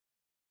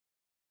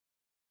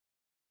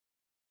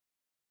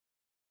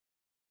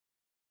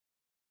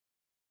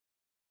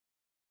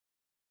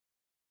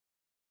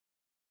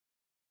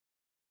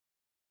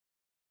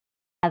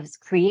has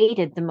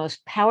created the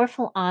most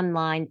powerful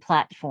online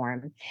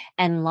platform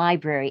and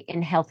library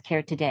in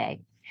healthcare today,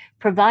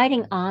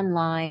 providing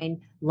online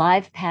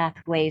live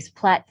pathways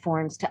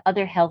platforms to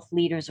other health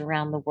leaders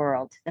around the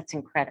world. That's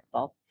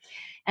incredible.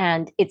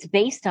 And it's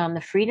based on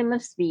the freedom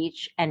of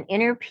speech and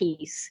inner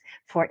peace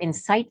for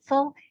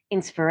insightful,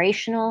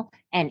 inspirational,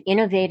 and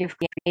innovative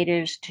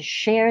creators to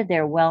share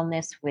their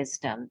wellness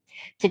wisdom,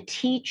 to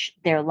teach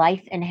their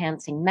life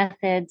enhancing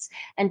methods,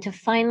 and to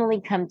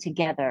finally come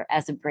together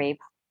as a brave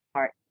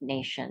heart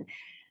nation.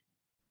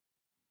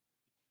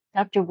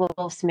 Dr.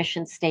 Wolfe's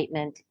mission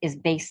statement is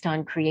based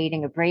on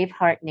creating a brave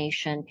heart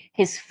nation.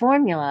 His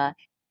formula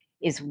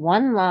is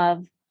one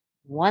love,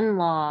 one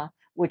law,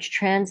 which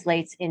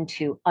translates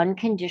into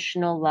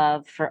unconditional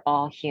love for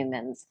all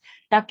humans.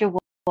 Dr.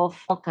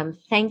 Wolfe, welcome.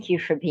 Thank you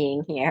for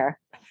being here.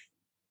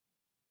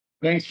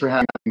 Thanks for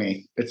having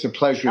me. It's a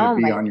pleasure to Oh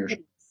be my on your show.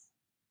 goodness.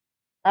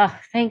 Oh,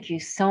 thank you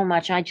so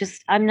much.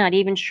 I'm not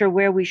even sure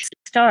where we should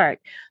start.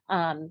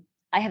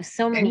 I have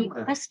so many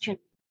questions.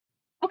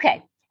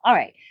 Okay. All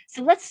right.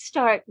 So let's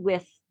start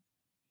with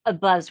a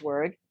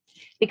buzzword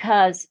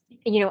because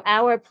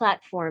our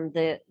platform,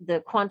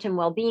 the Quantum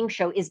Wellbeing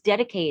Show, is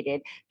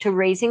dedicated to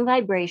raising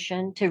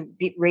vibration, to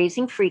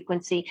raising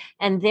frequency,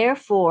 and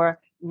therefore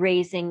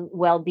raising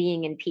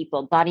well-being in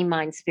people, body,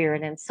 mind,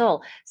 spirit, and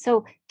soul.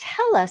 So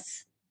tell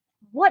us,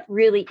 what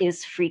really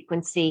is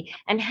frequency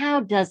and how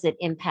does it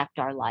impact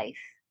our life?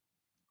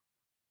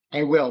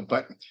 I will,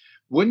 but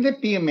wouldn't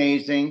it be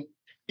amazing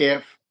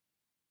if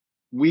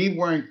we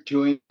weren't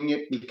doing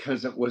it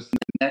because it was the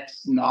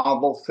next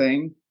novel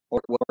thing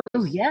or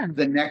was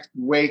the next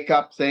wake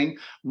up thing?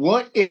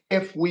 What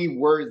if we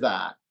were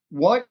that?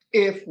 What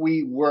if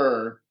we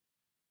were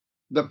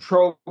the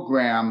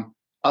program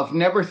of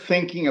never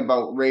thinking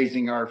about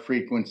raising our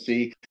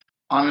frequency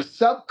on a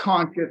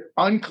subconscious,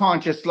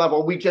 unconscious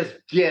level? We just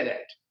did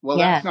it. Well,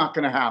 that's not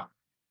going to happen.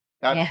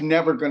 That's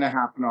never going to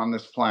happen on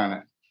this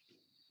planet.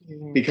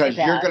 Because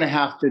you're going to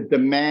have to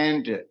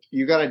demand it.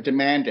 You got to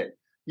demand it.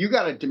 You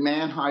got to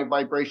demand high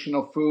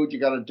vibrational food. You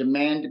got to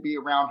demand to be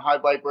around high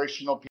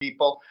vibrational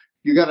people.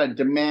 You got to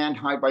demand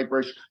high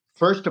vibration.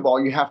 First of all,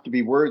 you have to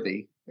be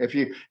worthy. If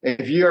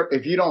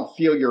you don't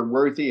feel you're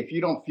worthy, if you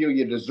don't feel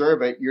you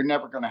deserve it, you're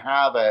never going to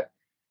have it.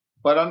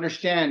 But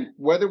understand,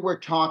 whether we're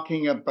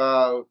talking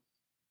about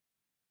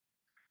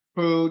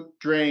food,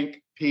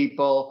 drink,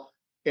 people,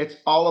 it's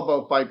all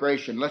about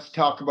vibration. Let's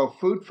talk about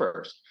food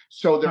first.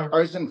 So there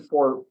isn't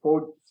four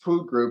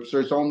food groups.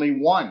 There's only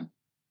one.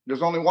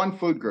 There's only one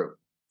food group,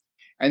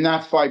 and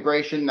that's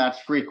vibration.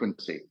 That's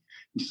frequency.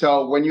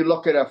 So when you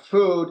look at a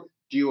food,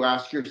 do you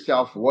ask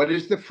yourself, what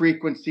is the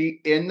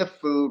frequency in the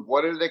food?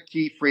 What are the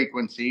key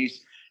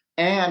frequencies?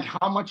 And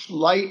how much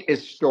light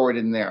is stored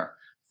in there?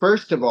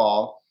 First of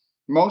all,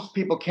 most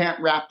people can't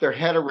wrap their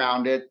head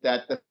around it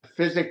that the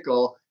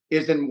physical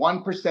is in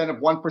 1% of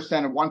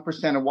 1% of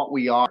 1% of what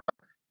we are.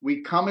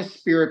 We come as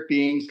spirit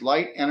beings,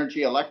 light,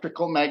 energy,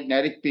 electrical,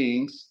 magnetic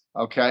beings,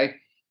 okay?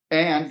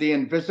 And the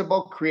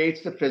invisible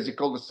creates the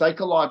physical, the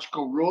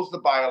psychological rules the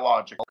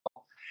biological.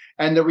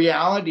 And the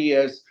reality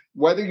is,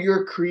 whether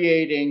you're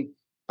creating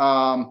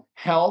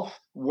health,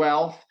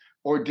 wealth,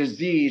 or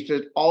disease,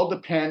 it all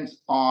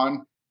depends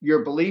on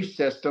your belief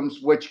systems,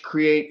 which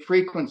create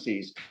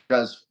frequencies.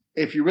 Because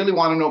if you really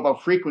want to know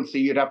about frequency,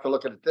 you'd have to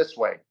look at it this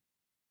way.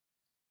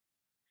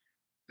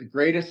 The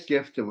greatest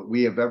gift that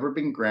we have ever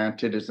been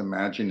granted is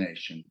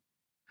imagination.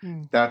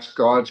 That's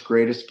God's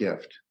greatest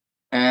gift.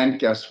 And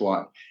guess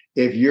what?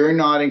 If you're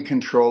not in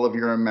control of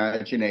your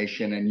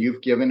imagination and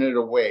you've given it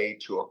away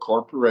to a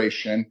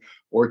corporation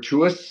or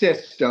to a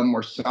system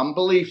or some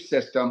belief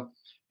system,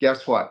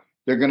 guess what?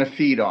 They're going to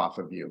feed off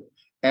of you.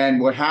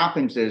 And what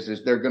happens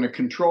is they're going to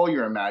control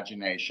your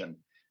imagination.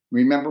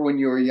 Remember when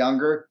you were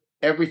younger,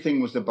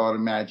 everything was about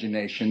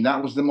imagination.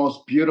 That was the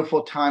most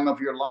beautiful time of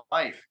your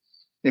life.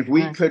 If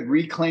we could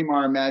reclaim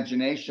our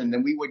imagination,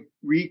 then we would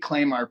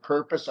reclaim our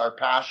purpose, our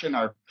passion,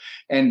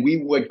 and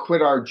we would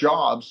quit our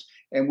jobs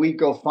and we'd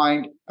go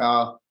find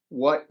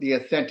what the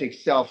authentic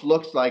self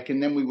looks like,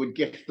 and then we would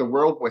gift the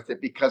world with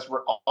it because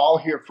we're all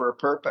here for a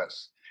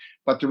purpose.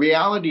 But the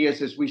reality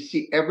is we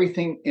see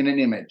everything in an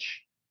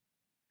image.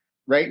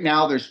 Right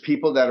now, there's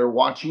people that are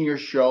watching your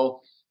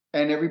show,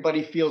 and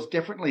everybody feels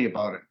differently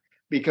about it.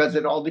 Because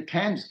it all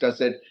depends.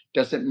 Does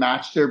it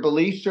match their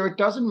beliefs or it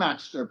doesn't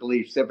match their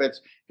beliefs? If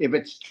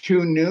it's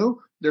too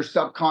new, their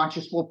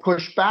subconscious will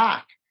push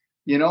back.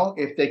 You know,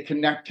 if they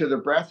connect to the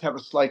breath, have a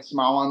slight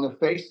smile on their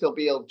face, they'll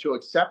be able to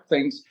accept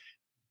things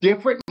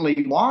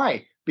differently.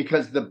 Why?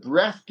 Because the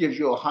breath gives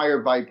you a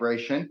higher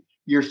vibration.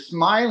 Your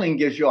smiling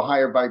gives you a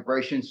higher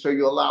vibration. So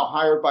you allow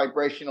higher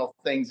vibrational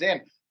things in.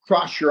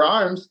 Cross your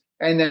arms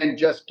and then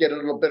just get a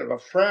little bit of a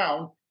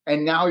frown.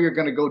 And now you're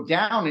going to go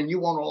down and you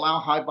won't allow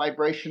high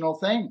vibrational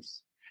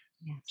things.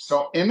 Yes.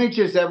 So image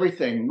is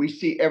everything. We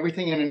see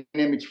everything in an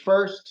image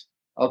first,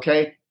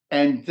 okay?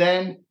 And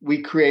then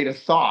we create a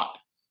thought.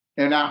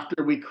 And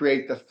after we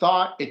create the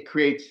thought, it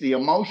creates the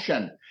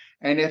emotion.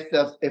 And if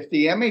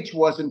the image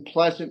wasn't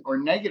pleasant or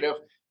negative,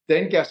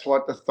 then guess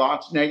what? The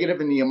thought's negative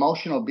and the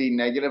emotion will be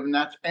negative, and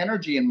that's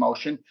energy in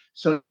motion.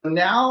 So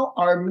now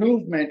our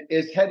movement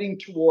is heading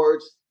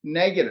towards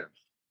negative.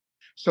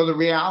 So the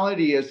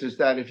reality is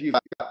that if you've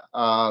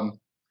got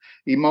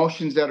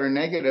emotions that are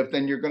negative,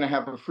 then you're going to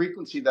have a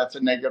frequency that's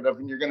a negative,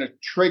 and you're going to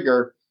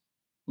trigger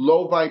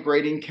low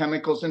vibrating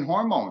chemicals and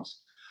hormones.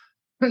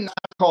 And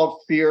that's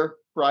called fear,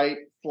 fright,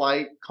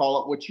 flight,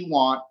 call it what you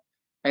want.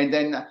 And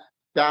then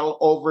that'll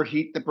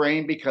overheat the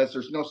brain because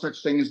there's no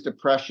such thing as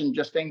depression,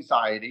 just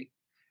anxiety.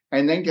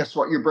 And then guess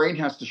what? Your brain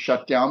has to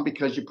shut down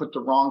because you put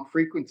the wrong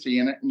frequency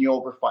in it and you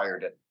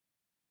overfired it.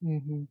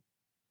 Mm-hmm.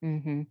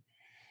 Mm-hmm.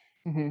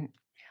 Mm-hmm.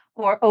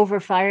 Or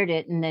overfired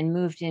it and then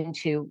moved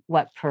into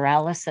what,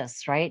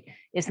 paralysis, right?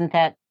 Isn't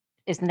that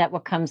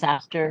what comes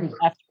after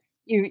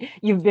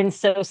you've been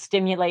so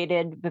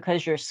stimulated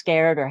because you're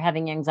scared or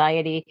having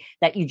anxiety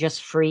that you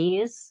just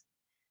freeze?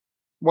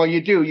 Well,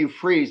 you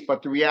freeze,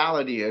 but the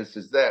reality is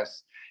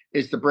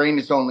the brain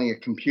is only a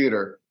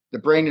computer. The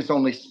brain is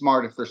only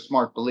smart if there's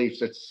smart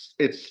beliefs.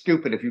 It's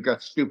stupid if you've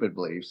got stupid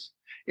beliefs.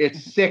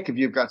 It's sick if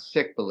you've got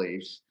sick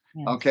beliefs.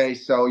 Yes. Okay,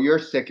 so you're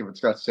sick if it's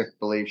got sick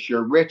beliefs.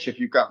 You're rich if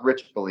you've got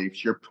rich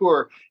beliefs. You're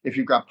poor if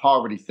you've got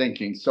poverty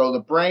thinking. So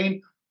the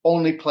brain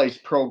only plays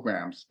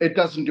programs. It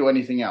doesn't do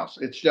anything else.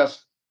 It's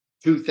just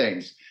two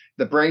things.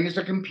 The brain is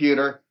a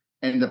computer,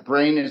 and the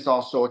brain is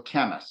also a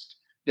chemist.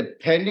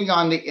 Depending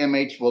on the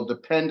image will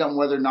depend on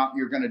whether or not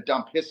you're going to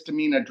dump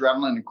histamine,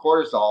 adrenaline, and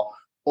cortisol,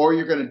 or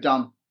you're going to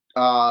dump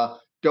dopamine,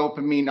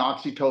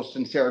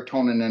 oxytocin,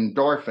 serotonin, and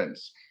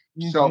endorphins.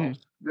 Mm-hmm. So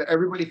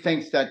everybody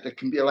thinks that it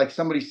can be like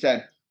somebody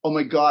said, oh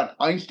my God,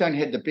 Einstein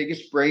had the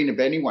biggest brain of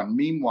anyone.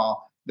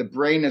 Meanwhile, the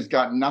brain has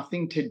got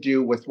nothing to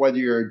do with whether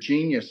you're a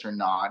genius or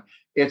not.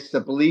 It's the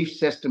belief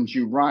systems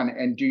you run,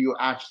 and do you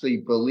actually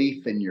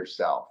believe in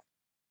yourself?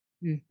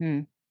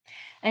 Mm-hmm.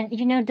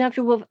 And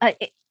Dr. Wolfe,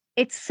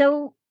 it's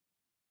so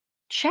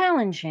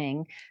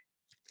challenging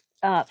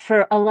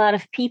for a lot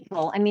of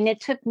people. I mean,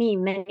 it took me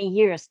many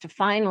years to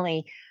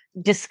finally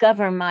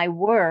discover my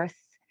worth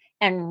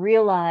and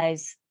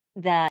realize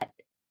that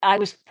I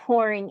was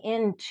pouring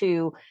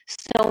into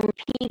so many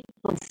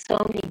people and so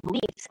many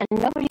beliefs,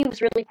 and nobody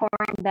was really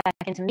pouring back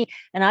into me.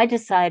 And I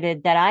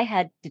decided that I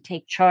had to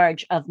take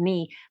charge of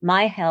me,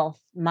 my health,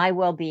 my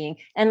well-being,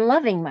 and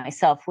loving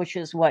myself, which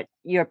is what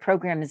your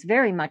program is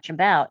very much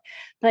about.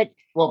 But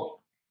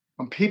well,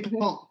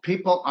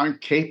 people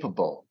aren't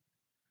capable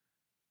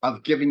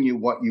of giving you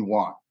what you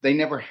want. They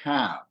never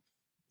have.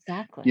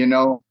 Exactly.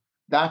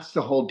 That's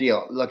the whole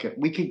deal. Look,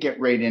 we could get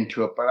right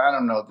into it, but I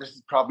don't know. This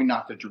is probably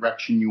not the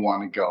direction you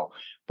want to go.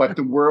 But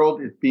the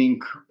world is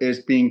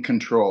being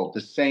controlled.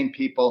 The same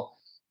people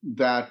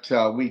that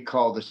we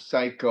call the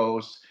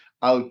psychos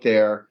out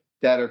there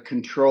that are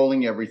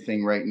controlling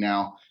everything right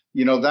now.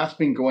 That's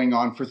been going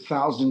on for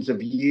thousands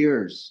of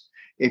years.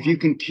 If you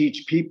can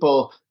teach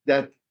people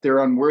that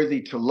they're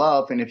unworthy to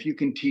love, and if you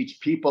can teach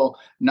people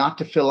not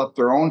to fill up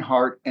their own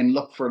heart and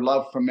look for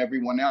love from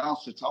everyone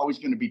else, it's always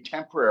going to be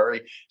temporary.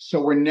 So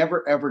we're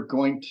never ever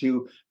going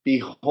to be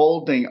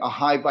holding a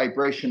high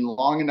vibration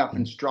long enough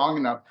and strong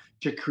enough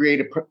to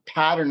create a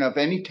pattern of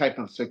any type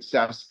of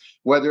success,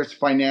 whether it's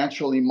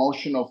financial,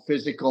 emotional,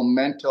 physical,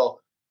 mental.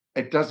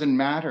 It doesn't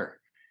matter.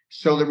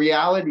 So the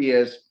reality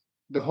is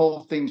the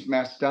whole thing's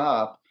messed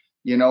up.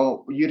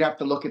 You'd have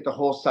to look at the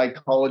whole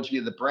psychology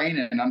of the brain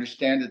and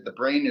understand that the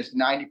brain is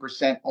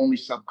 90% only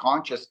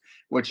subconscious,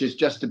 which is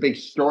just a big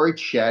storage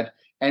shed.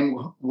 And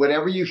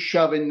whatever you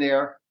shove in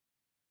there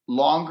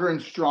longer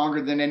and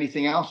stronger than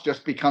anything else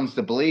just becomes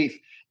the belief.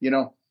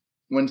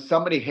 When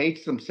somebody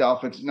hates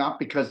themselves, it's not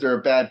because they're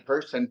a bad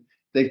person.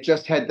 They've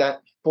just had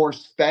that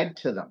force fed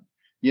to them.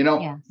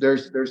 Yes.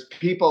 There's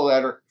people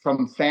that are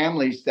from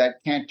families that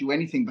can't do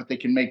anything, but they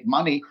can make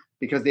money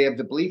because they have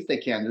the belief they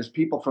can. There's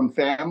people from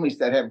families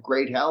that have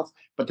great health,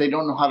 but they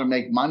don't know how to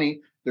make money.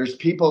 There's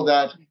people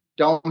that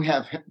don't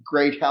have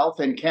great health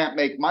and can't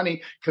make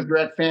money because they're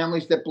at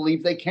families that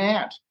believe they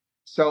can't.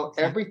 So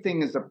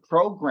everything is a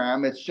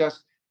program. It's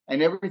just,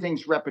 and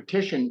everything's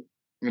repetition.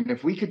 And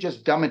if we could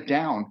just dumb it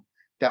down,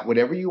 that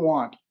whatever you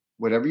want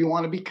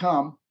to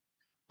become,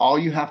 all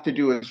you have to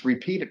do is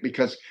repeat it,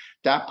 because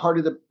that part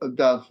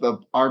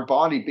of our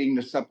body, being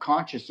the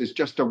subconscious, is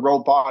just a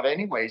robot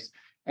anyways.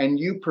 And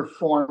you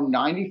perform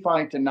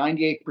 95 to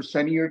 98%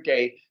 of your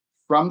day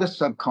from the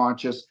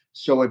subconscious.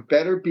 So it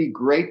better be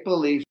great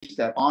beliefs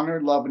that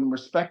honor, love, and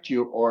respect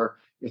you, or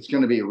it's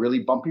going to be a really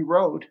bumpy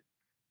road.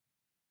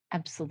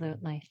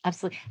 Absolutely.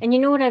 Absolutely. And you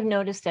know what I've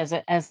noticed as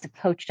the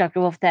coach,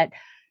 Dr. Wolfe, that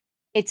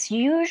it's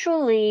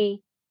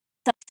usually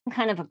some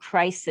kind of a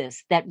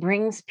crisis that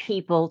brings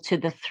people to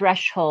the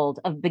threshold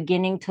of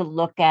beginning to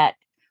look at,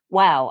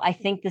 wow, I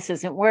think this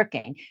isn't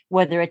working,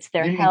 whether it's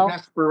their health.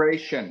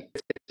 Desperation.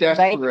 It's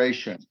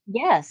desperation. Right?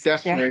 Yes.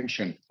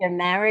 Desperation. Their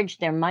marriage,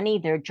 their money,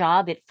 their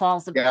job, it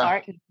falls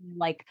apart. Yeah.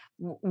 Like,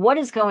 what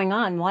is going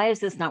on? Why is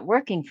this not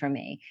working for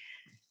me?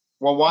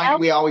 Well, why do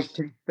we always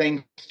take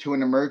things to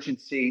an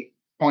emergency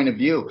point of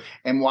view?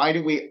 And why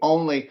do we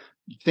only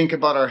think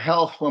about our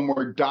health when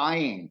we're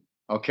dying?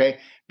 okay?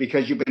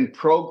 Because you've been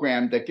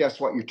programmed that, guess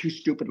what, you're too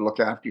stupid to look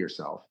after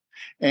yourself.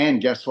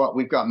 And guess what,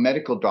 we've got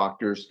medical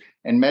doctors,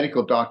 and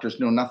medical doctors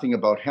know nothing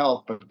about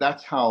health, but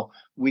that's how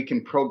we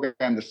can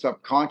program the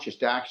subconscious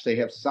to actually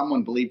have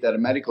someone believe that a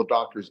medical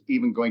doctor is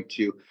even going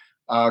to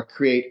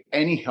create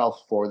any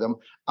health for them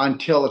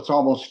until it's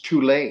almost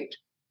too late.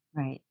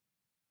 Right.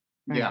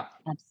 Yeah.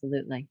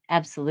 Absolutely.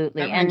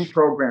 Absolutely. Everything's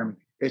programming.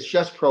 It's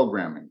just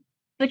programming.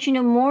 But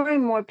more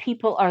and more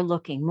people are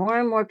looking, more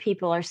and more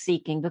people are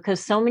seeking, because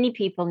so many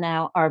people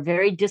now are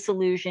very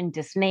disillusioned,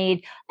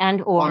 dismayed,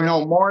 and or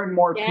no, more and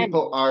more damaged.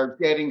 people are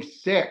getting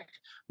sick.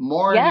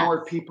 More and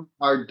more people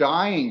are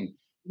dying.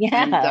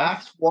 And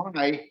that's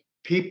why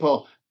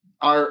people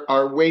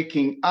are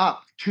waking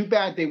up. Too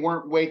bad they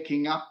weren't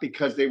waking up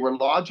because they were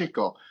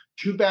logical.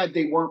 Too bad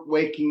they weren't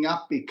waking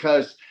up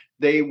because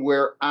they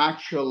were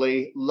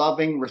actually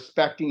loving,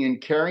 respecting,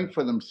 and caring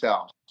for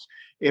themselves.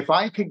 If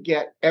I could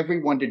get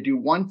everyone to do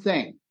one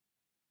thing,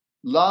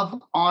 love,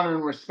 honor,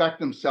 and respect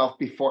themselves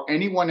before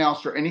anyone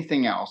else or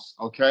anything else,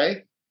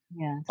 okay?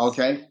 Yes.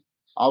 Okay.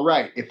 All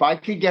right. If I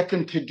could get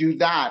them to do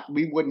that,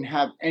 we wouldn't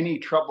have any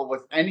trouble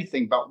with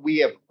anything. But we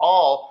have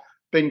all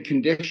been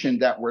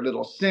conditioned that we're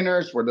little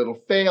sinners, we're little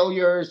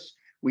failures,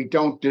 we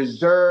don't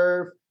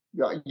deserve.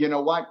 You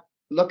know what?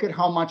 Look at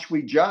how much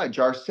we judge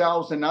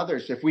ourselves and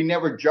others. If we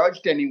never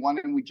judged anyone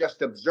and we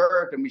just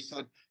observed and we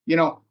said,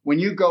 when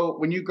you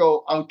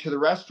go out to the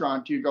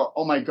restaurant, you go,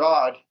 oh my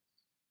God,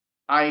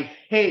 I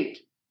hate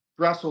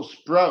Brussels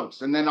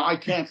sprouts, and then I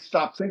can't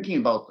stop thinking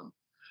about them.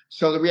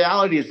 So the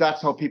reality is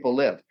that's how people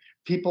live.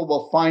 People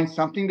will find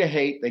something to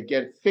hate, they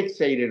get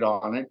fixated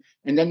on it,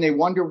 and then they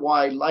wonder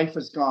why life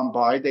has gone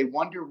by. They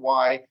wonder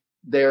why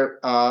they're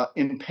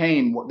in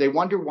pain. They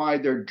wonder why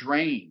they're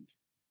drained.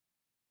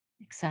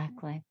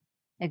 Exactly.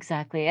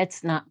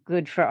 It's not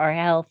good for our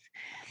health.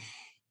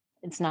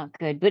 It's not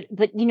good.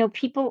 But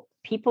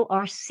people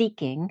are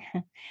seeking,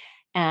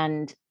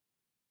 and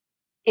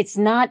it's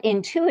not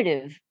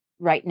intuitive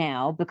right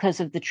now because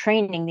of the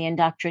training, the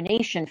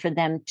indoctrination for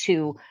them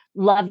to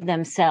love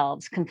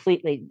themselves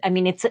completely. I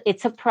mean,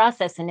 it's a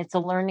process, and it's a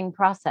learning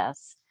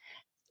process.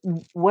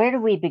 Where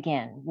do we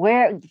begin?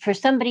 Where, for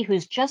somebody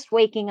who's just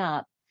waking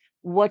up,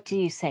 what do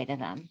you say to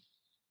them?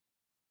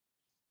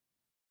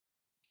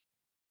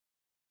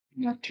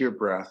 Connect to your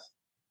breath.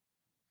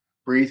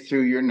 Breathe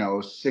through your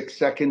nose, 6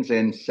 seconds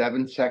in,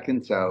 7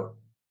 seconds out.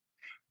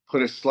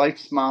 Put a slight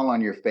smile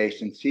on your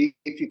face and see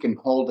if you can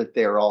hold it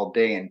there all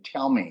day, and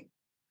tell me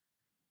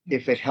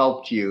if it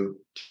helped you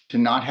to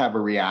not have a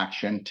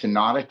reaction, to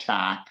not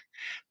attack,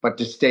 but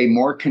to stay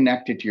more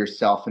connected to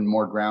yourself and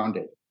more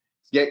grounded.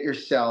 Get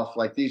yourself,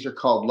 like, these are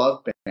called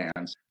love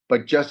bands,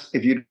 but just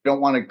if you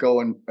don't want to go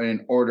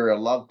and order a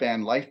love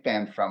band, life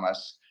band from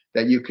us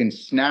that you can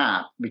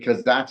snap,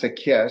 because that's a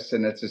kiss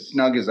and it's as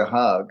snug as a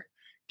hug,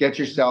 get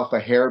yourself a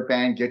hair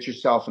band, get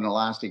yourself an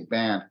elastic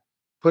band,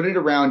 put it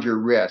around your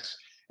wrist.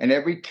 And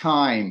every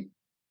time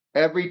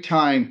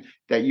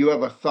that you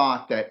have a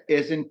thought that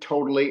isn't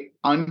totally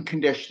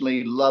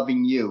unconditionally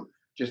loving you,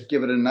 just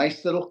give it a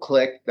nice little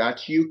click.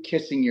 That's you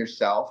kissing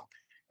yourself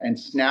and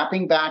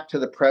snapping back to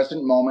the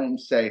present moment and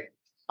say,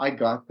 I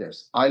got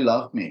this. I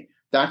love me.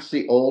 That's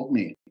the old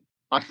me.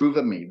 I approve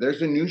of me.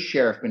 There's a new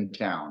sheriff in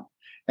town.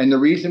 And the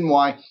reason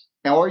why,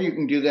 or you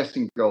can do this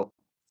and go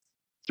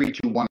 3,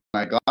 2, 1,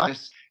 I got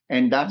this.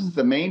 And that's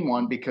the main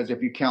one, because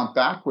if you count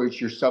backwards,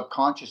 your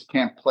subconscious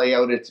can't play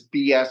out its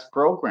BS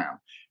program,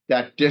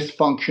 that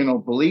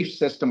dysfunctional belief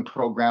system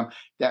program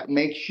that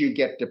makes you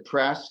get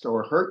depressed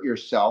or hurt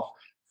yourself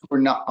for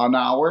an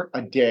hour,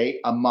 a day,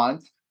 a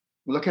month.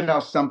 Look at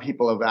how some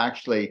people have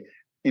actually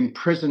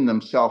imprisoned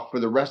themselves for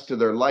the rest of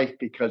their life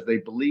because they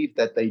believe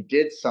that they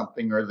did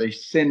something or they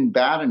sinned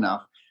bad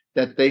enough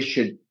that they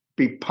should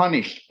be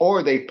punished,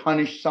 or they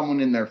punish someone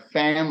in their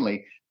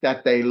family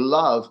that they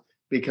love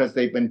because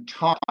they've been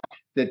taught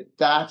that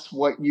that's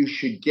what you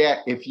should get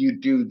if you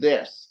do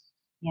this.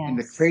 Yes. And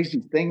the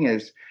crazy thing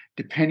is,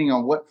 depending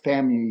on what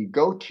family you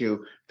go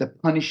to, the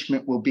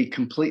punishment will be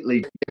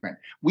completely different.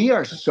 We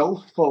are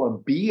so full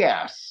of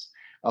BS,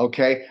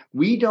 okay?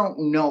 We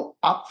don't know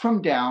up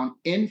from down,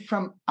 in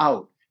from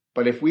out.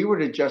 But if we were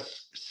to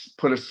just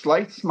put a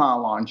slight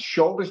smile on,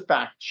 shoulders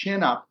back,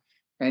 chin up,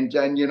 and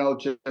then,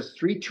 just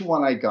 3, 2,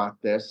 1, I got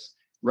this,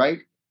 right?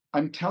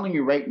 I'm telling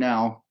you right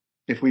now,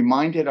 if we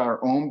minded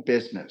our own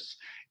business,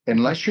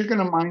 unless you're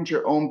going to mind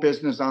your own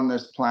business on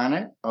this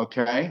planet,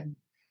 okay,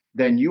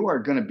 then you are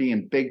going to be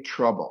in big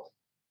trouble.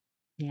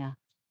 Yeah.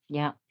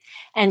 Yeah.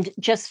 And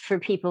just for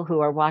people who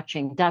are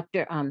watching,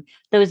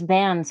 those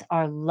bands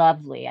are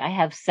lovely. I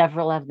have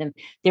several of them.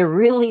 They're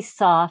really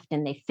soft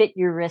and they fit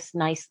your wrist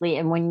nicely.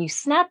 And when you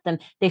snap them,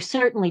 they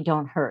certainly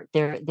don't hurt.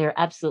 They're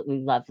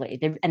absolutely lovely.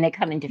 And they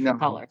come in different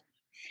colors.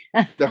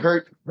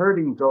 The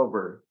hurting's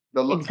over.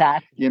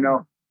 Exactly.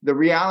 The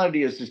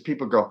reality is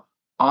people go,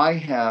 I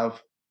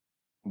have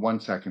 1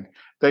 second.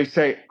 They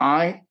say,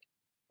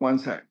 one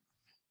second.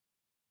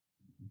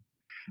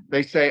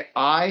 They say,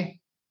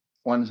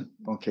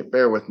 okay,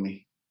 bear with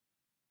me.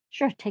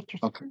 Sure, take your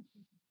time. Okay.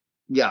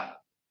 Yeah.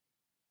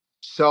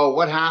 So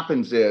what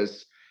happens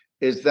is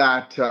is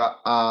that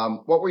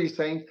what were you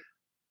saying?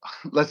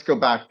 Let's go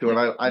back to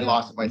it. I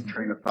lost my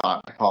train of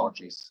thought.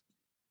 Apologies.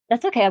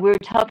 That's okay. We were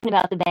talking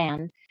about the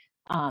band,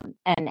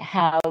 and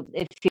how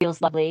it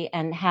feels lovely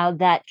and how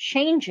that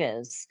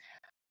changes.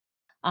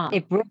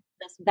 It brings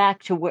us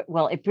back to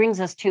it brings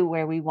us to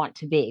where we want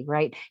to be,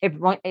 right?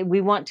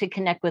 We want to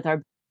connect with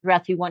our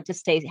breath, we want to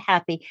stay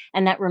happy.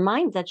 And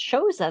that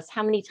shows us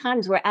how many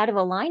times we're out of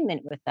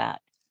alignment with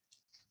that.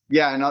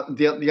 Yeah. And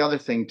the other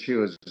thing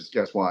too is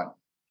guess what?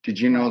 Did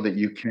you know that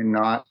you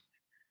cannot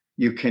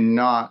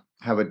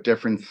have a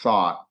different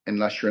thought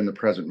unless you're in the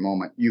present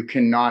moment. You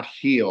cannot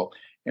heal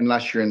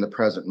unless you're in the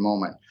present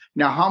moment.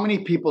 Now, how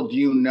many people do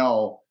you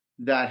know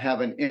that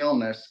have an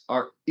illness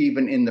are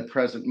even in the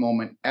present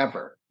moment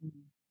ever?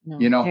 No,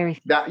 you know,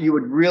 that you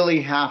would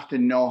really have to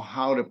know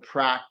how to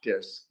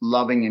practice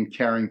loving and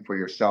caring for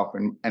yourself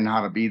and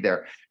how to be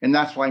there. And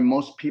that's why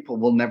most people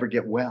will never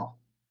get well.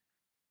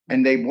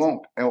 And they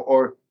won't,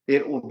 or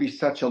it will be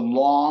such a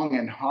long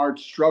and hard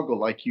struggle,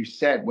 like you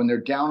said, when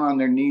they're down on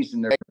their knees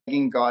and they're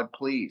begging God,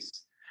 please,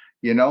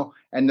 you know.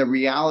 And the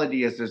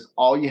reality is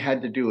all you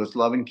had to do is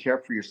love and care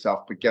for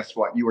yourself. But guess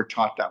what? You were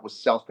taught that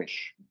was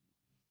selfish.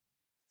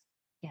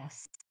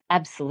 Yes,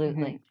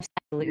 absolutely.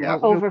 Absolutely. Yeah.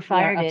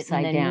 Overfired it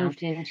and then down.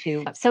 Moved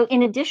into. So,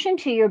 in addition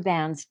to your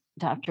bands,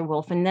 Dr.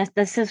 Wolfe, and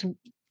this is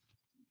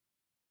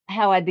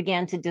how I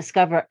began to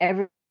discover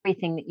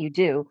everything that you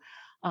do.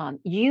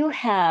 You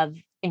have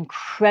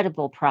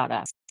incredible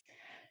products.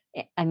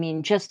 I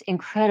mean, just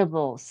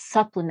incredible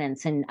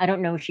supplements, and I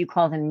don't know if you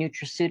call them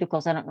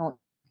nutraceuticals. I don't know.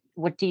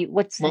 What's the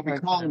Well, we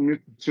call them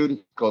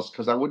nutraceuticals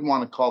because I wouldn't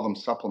want to call them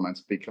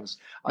supplements because,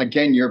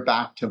 again, you're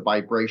back to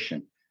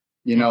vibration.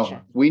 You know,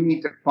 we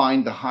need to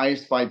find the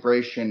highest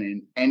vibration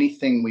in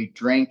anything we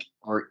drink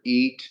or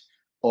eat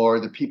or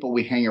the people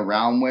we hang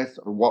around with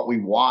or what we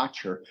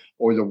watch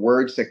or the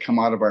words that come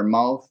out of our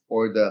mouth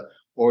or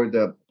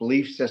the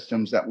belief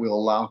systems that we'll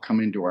allow come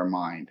into our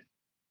mind.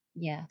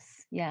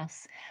 Yes,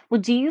 yes. Well,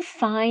 do you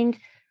find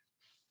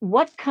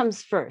what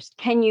comes first?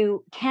 Can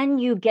you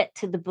get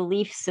to the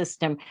belief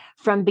system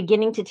from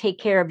beginning to take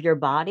care of your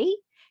body?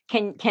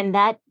 Can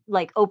that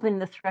like open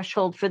the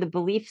threshold for the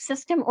belief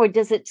system, or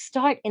does it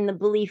start in the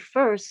belief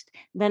first,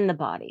 then the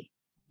body?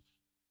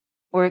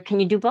 Or can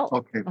you do both?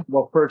 Okay.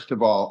 Well, first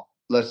of all,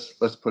 let's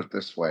put it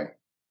this way.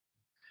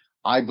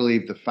 I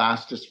believe the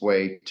fastest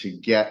way to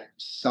get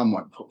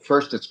someone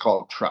first, it's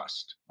called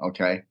trust.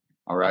 Okay.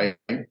 All right.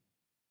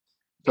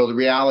 So the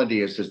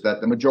reality is that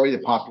the majority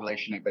of the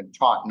population have been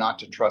taught not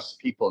to trust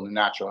people in the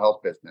natural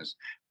health business,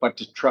 but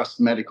to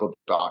trust medical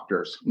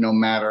doctors, no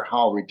matter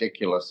how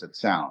ridiculous it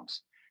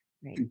sounds.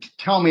 Right.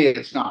 Tell me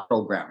it's not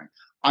programming.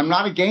 I'm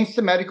not against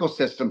the medical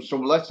system. So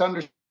let's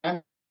understand.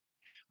 I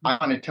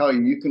want to tell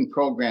you, you can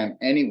program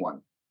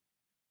anyone.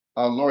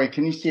 Lori,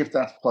 can you see if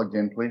that's plugged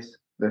in, please?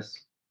 This.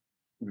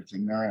 It's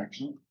in there,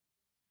 actually.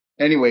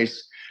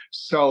 Anyways,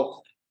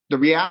 so the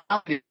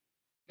reality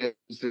is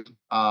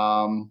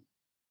how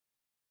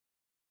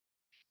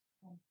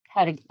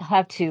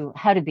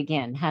to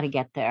begin, how to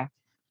get there.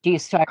 Do you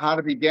start? How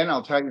to begin?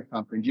 I'll tell you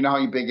something. Do you know how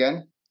you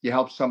begin? You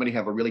help somebody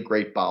have a really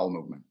great bowel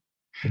movement.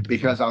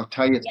 Because I'll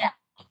tell you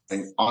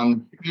something,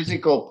 on the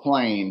physical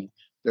plane,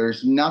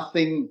 there's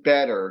nothing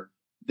better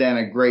than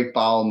a great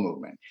bowel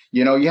movement.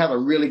 You know, you have a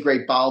really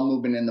great bowel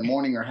movement in the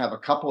morning or have a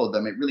couple of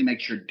them, it really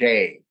makes your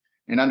day.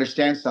 And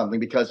understand something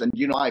because, and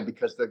you know why?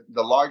 Because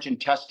the large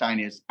intestine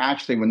is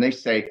actually, when they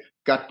say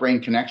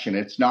gut-brain connection,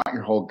 it's not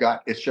your whole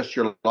gut, it's just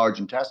your large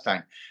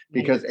intestine.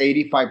 Because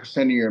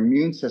 85% of your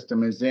immune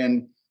system is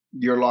in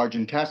your large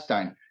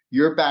intestine.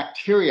 Your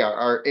bacteria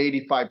are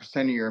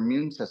 85% of your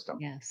immune system.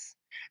 Yes.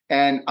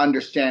 And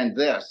understand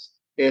this,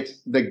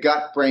 it's the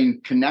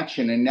gut-brain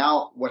connection. And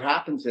now what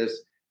happens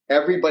is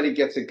everybody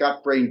gets a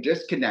gut-brain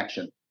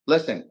disconnection.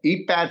 Listen,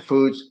 eat bad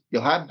foods,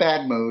 you'll have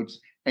bad moods,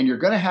 and you're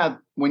going to have,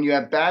 when you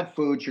have bad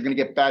foods, you're going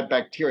to get bad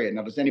bacteria.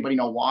 Now, does anybody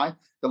know why?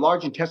 The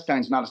large intestine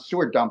is not a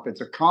sewer dump,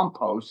 it's a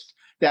compost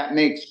that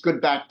makes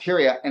good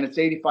bacteria, and it's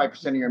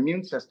 85% of your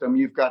immune system.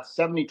 You've got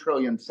 70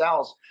 trillion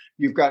cells.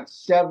 You've got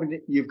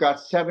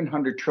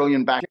 700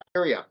 trillion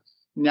bacteria.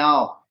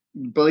 Now,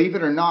 believe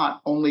it or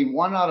not, only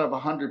 1 out of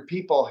 100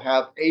 people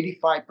have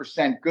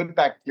 85% good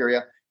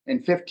bacteria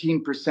and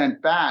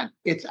 15% bad.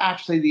 It's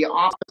actually the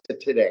opposite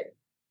today.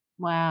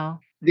 Wow.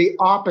 The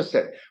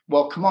opposite.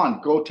 Well, come on,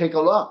 go take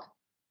a look.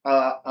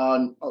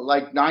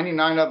 Like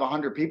 99 out of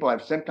 100 people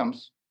have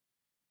symptoms.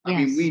 Yes.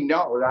 I mean, we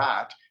know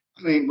that.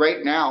 I mean,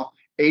 right now,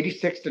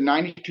 86 to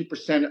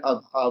 92%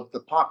 of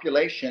the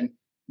population,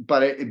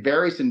 but it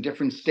varies in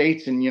different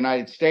states in the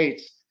United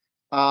States,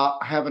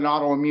 have an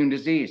autoimmune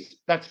disease.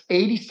 That's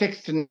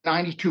 86 to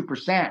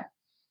 92%.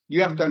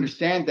 You have to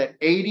understand that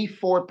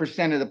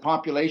 84% of the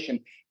population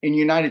in the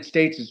United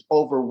States is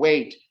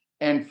overweight,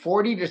 and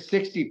 40 to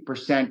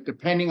 60%,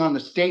 depending on the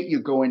state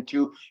you go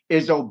into,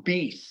 is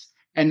obese.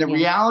 And the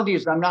reality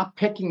is, I'm not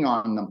picking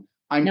on them.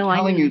 I'm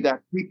telling you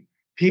that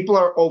people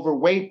are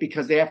overweight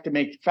because they have to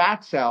make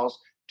fat cells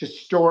to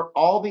store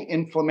all the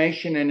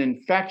inflammation and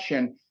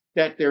infection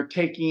that they're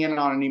taking in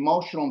on an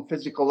emotional and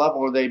physical level,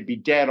 or they'd be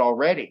dead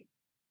already.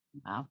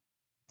 Wow,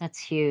 that's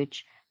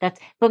huge. But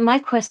my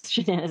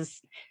question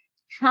is,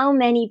 how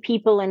many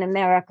people in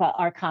America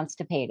are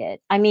constipated?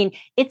 I mean,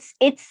 it's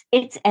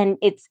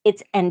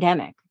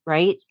endemic,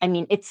 right? I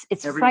mean, it's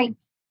Everyone, frightening.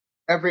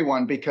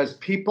 everyone, because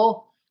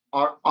people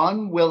are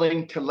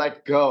unwilling to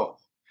let go.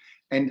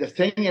 And the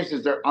thing is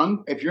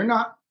if you're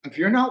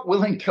not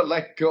willing to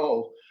let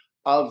go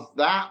of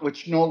that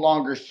which no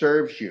longer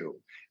serves you,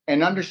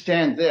 and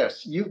understand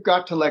this, you've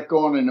got to let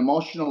go on an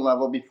emotional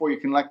level before you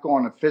can let go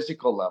on a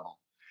physical level.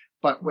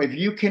 But if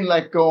you can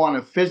let go on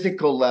a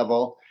physical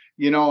level,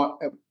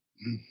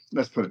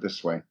 let's put it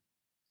this way.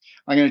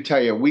 I'm going to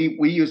tell you,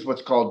 we use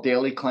what's called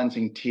daily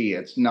cleansing tea.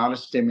 It's not a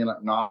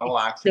stimulant, not a It's so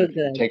laxative. You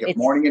can good. take it It's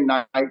morning and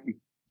night.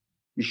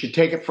 You should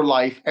take it for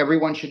life.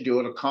 Everyone should do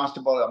it. It'll cost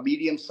about a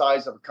medium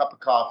size of a cup of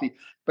coffee.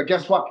 But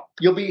guess what?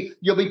 You'll be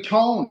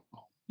toned.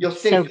 You'll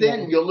stay so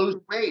thin. good. You'll lose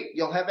weight.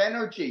 You'll have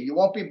energy. You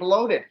won't be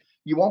bloated.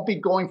 You won't be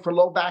going for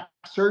low back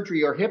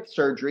surgery or hip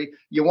surgery.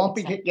 You won't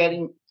be Exactly.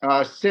 getting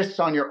cysts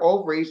on your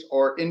ovaries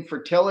or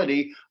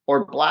infertility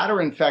or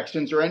bladder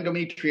infections or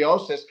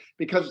endometriosis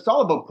because it's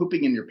all about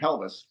pooping in your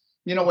pelvis.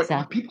 What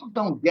Exactly. people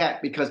don't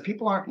get, because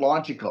people aren't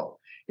logical,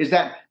 is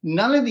that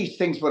none of these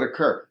things would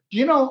occur. Do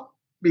you know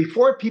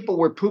before people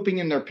were pooping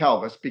in their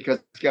pelvis? Because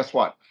guess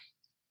what?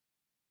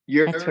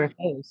 That's where You're it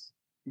goes.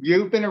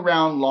 you've been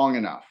around long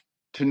enough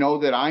to know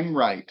that I'm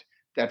right,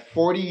 that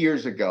 40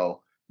 years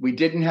ago we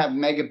didn't have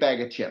mega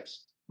bag of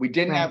chips. We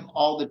didn't Right. have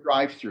all the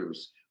drive-throughs.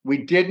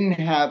 We didn't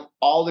have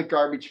all the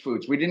garbage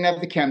foods. We didn't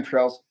have the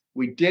chemtrails.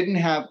 We didn't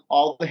have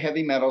all the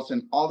heavy metals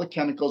and all the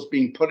chemicals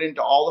being put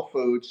into all the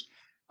foods.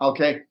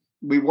 Okay.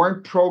 We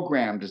weren't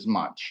programmed as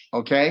much.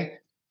 Okay.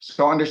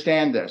 So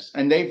understand this.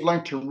 And they've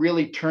learned to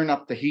really turn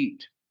up the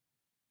heat.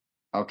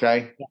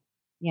 Okay. Yeah.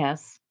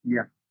 Yes.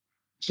 Yeah.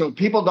 So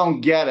people don't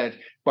get it,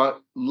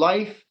 but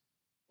life,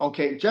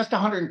 okay, just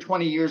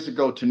 120 years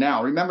ago to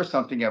now, remember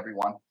something,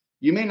 everyone.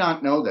 You may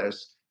not know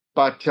this,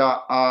 but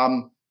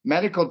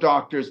medical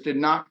doctors did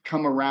not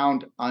come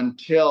around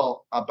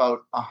until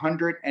about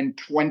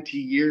 120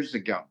 years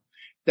ago.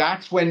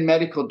 That's when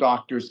medical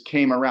doctors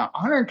came around.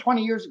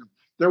 120 years ago.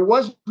 There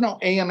was no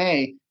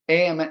AMA,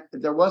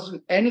 there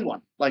wasn't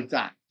anyone like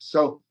that.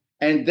 So,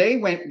 and they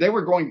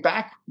were going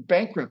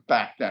bankrupt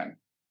back then.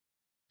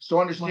 So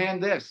Wow.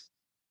 understand this.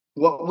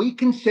 What we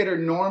consider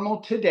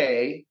normal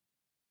today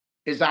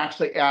is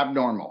actually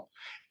abnormal.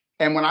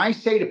 And when I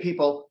say to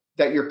people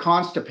that you're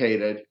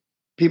constipated,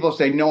 people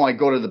say, no, I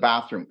go to the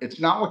bathroom. It's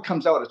not what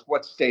comes out, it's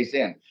what stays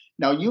in.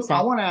 Now, I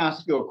Exactly. want to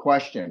ask you a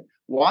question.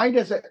 Why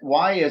is it,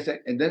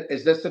 and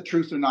is this the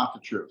truth or not the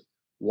truth?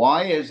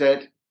 Why is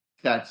it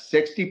that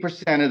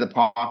 60% of the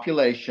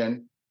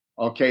population,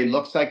 okay,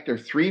 looks like they're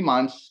 3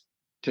 months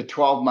to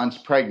 12 months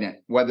pregnant,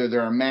 whether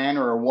they're a man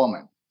or a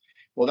woman?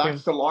 Well, True.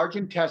 that's the large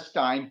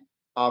intestine,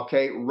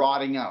 okay,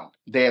 rotting out.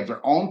 They have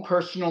their own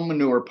personal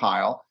manure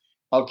pile,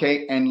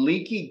 okay, and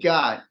leaky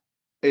gut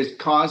is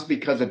caused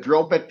because of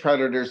drill bit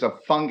predators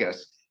of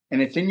fungus,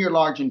 and it's in your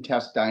large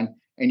intestine,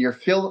 and you're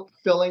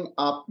filling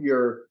up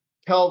your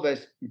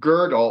pelvis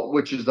girdle,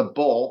 which is the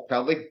bowl,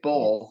 pelvic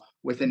bowl, Yes.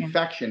 with Yeah.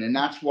 infection. And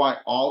that's why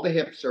all the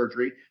hip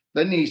surgery,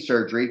 the knee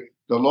surgery,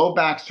 the low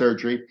back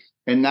surgery,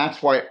 and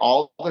that's why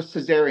all the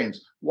cesareans.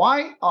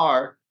 Why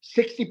are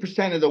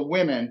 60% of the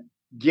women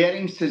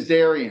getting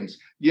cesareans?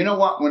 You know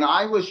what? When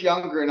I was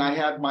younger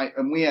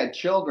and we had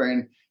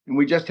children and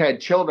we just had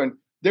children,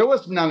 there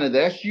was none of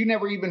this. You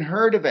never even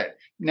heard of it.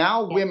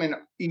 Now Yeah. women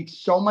eat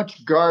so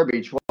much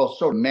garbage. Well,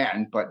 so do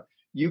men, but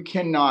you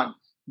cannot.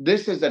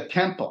 This is a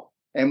temple.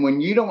 And when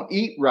you don't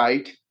eat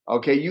right,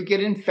 okay, you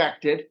get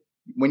infected.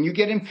 When you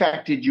get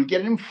infected, you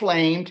get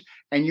inflamed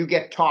and you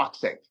get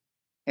toxic.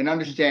 And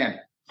understand,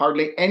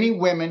 hardly any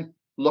women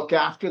look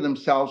after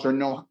themselves or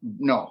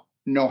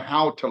know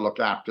how to look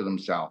after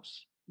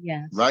themselves,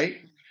 Yes. right?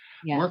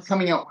 We're Yes.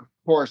 coming out with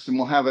a course and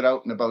we'll have it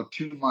out in about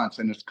 2 months,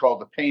 and it's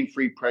called the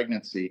Pain-Free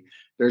Pregnancy.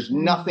 There's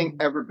nothing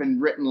Mm, ever been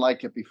written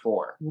like it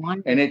before.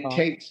 And it wonderful.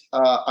 takes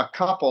a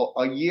couple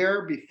a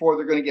year before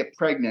they're going to get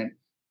pregnant,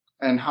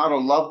 and how to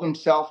love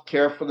themselves,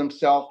 care for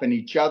themselves and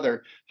each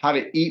other, how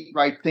to eat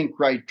right, think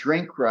right,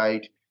 drink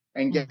right,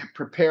 and get Mm,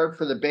 prepared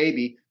for the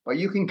baby. But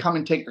you can come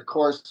and take the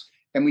course,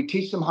 and we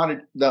teach them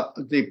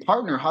the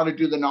partner how to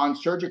do the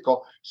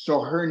non-surgical.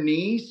 So her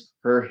knees,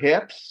 her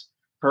hips,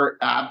 her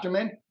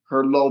abdomen,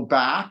 her low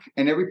back,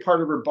 and every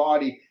part of her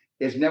body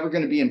is never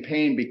going to be in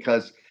pain,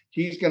 because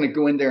he's going to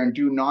go in there and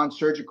do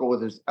non-surgical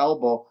with his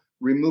elbow,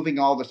 removing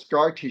all the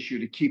scar tissue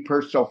to keep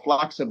her so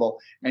flexible,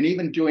 and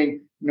even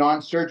doing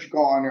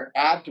non-surgical on her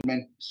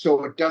abdomen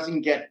so it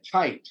doesn't get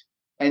tight.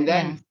 And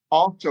then yes.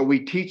 also we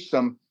teach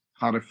them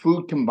how to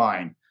food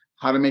combine,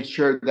 how to make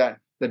sure that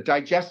the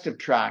digestive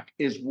tract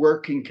is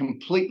working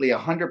completely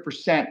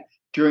 100%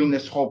 during Mm,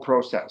 this whole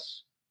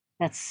process.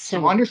 that's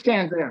So so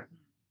understand that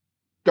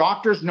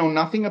doctors know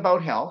nothing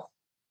about health.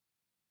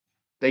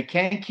 They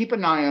can't keep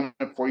an eye on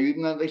it for you,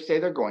 even though they say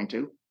they're going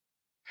to.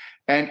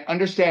 And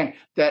understand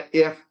that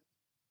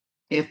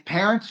if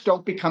parents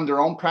don't become their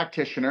own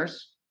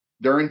practitioners,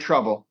 they're in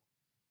trouble.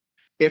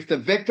 If the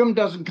victim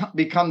doesn't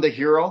become the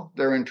hero,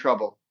 they're in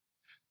trouble.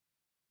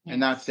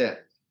 And that's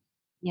it.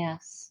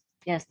 Yes.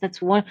 Yes.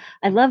 That's one.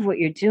 I love what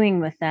you're doing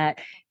with that.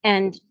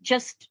 And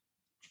just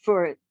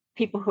for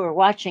people who are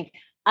watching,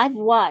 I've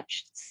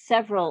watched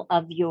several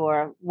of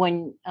your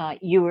when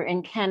you were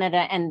in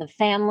Canada and the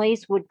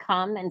families would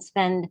come and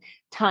spend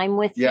time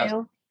with Yes.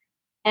 you.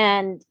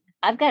 And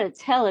I've got to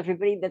tell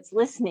everybody that's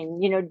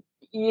listening,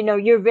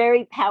 you're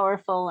very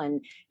powerful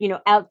and,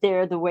 out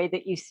there the way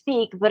that you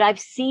speak, but I've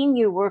seen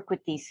you work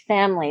with these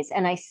families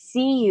and I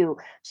see you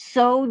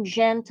so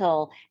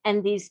gentle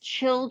and these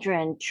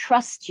children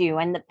trust you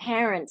and the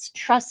parents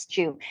trust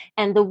you.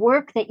 And the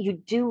work that you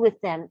do with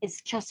them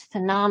is just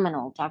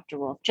phenomenal, Dr.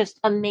 Wolfe, just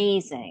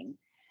amazing.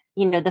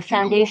 The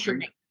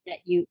foundation that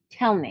you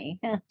tell me.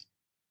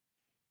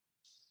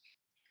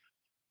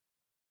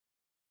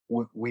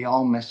 We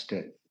all missed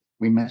it.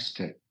 We missed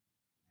it.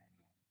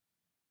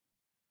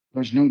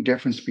 There's no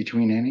difference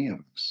between any of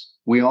us.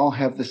 We all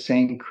have the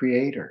same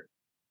creator.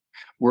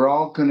 We're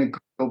all going to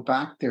go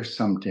back there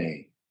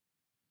someday.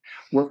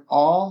 We're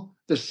all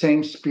the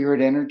same spirit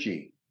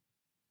energy.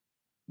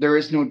 There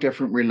is no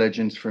different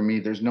religions for me.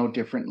 There's no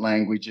different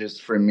languages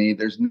for me.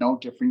 There's no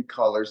different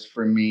colors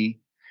for me.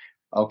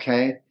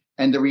 Okay.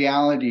 And the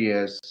reality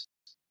is,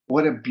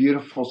 what a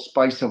beautiful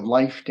spice of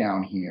life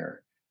down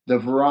here. The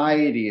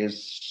variety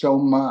is so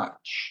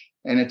much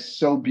and it's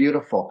so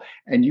beautiful.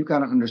 And you got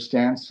to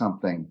understand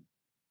something.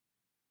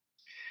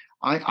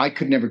 I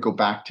could never go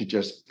back to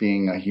just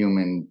being a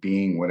human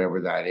being,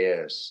 whatever that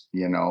is.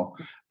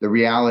 The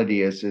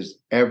reality is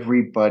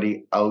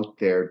everybody out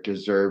there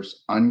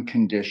deserves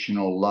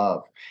unconditional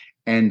love.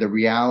 And the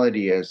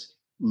reality is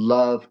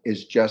love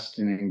is just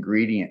an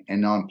ingredient.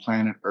 And on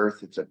planet Earth,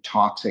 it's a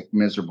toxic,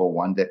 miserable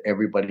one that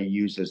everybody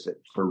uses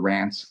it for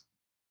ransom.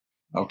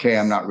 Okay,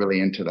 I'm not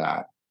really into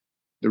that.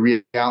 The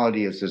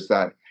reality is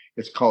that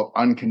it's called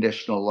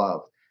unconditional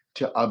love.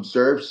 To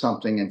observe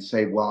something and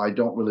say, well, I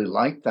don't really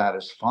like that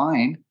is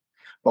fine,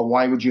 but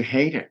why would you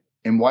hate it?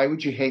 And why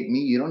would you hate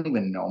me? You don't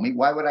even know me.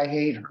 Why would I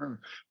hate her?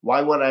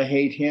 Why would I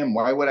hate him?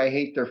 Why would I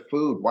hate their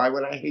food? Why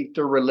would I hate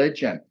their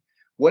religion?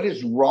 What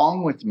is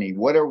wrong with me?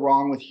 What are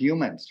wrong with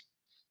humans?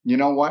 You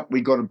know what?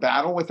 We go to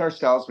battle with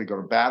ourselves. We go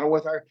to battle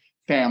with our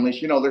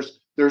families.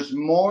 There's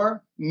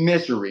more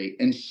misery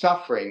and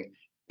suffering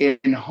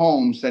in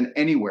homes than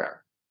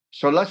anywhere.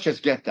 So let's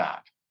just get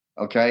that.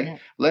 Okay. Yeah.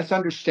 Let's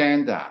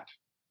understand that.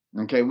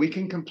 Okay. We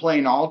can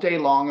complain all day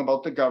long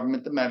about the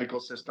government, the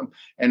medical system,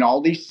 and all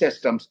these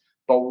systems.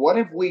 But what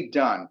have we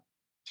done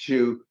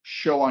to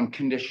show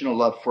unconditional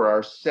love for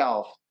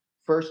ourselves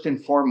first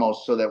and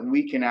foremost so that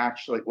we can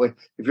actually, if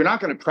you're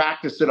not going to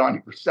practice it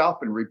on yourself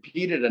and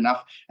repeat it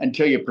enough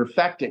until you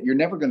perfect it, you're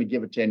never going to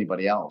give it to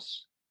anybody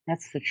else.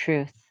 That's the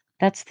truth.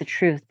 That's the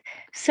truth.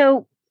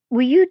 So,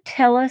 will you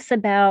tell us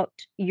about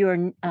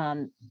your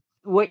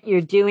what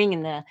you're doing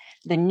in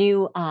the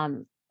new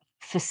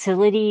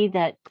facility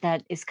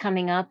that is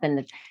coming up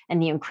and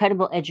the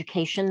incredible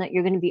education that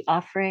you're going to be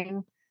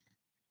offering?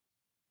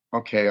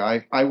 Okay,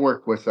 I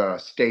work with a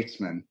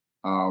statesman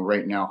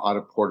right now out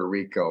of Puerto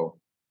Rico,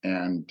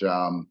 and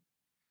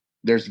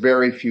there's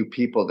very few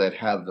people that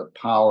have the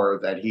power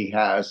that he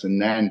has.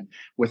 And then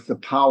with the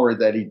power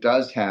that he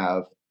does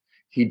have,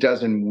 he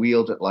doesn't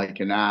wield it like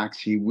an axe.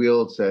 He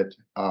wields it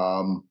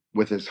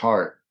with his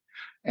heart.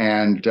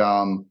 And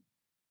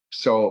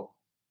so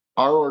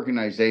our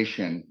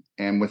organization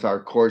and with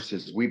our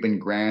courses, we've been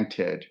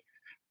granted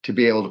to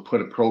be able to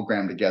put a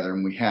program together,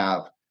 and we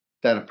have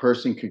that a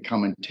person could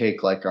come and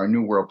take like our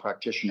New World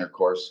Practitioner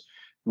course,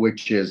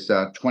 which is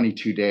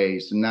 22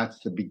 days, and that's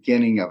the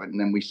beginning of it. And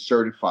then we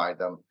certify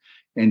them.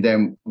 And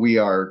then we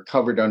are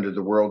covered under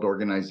the World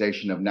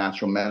Organization of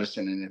Natural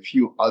Medicine and a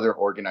few other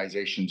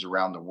organizations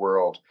around the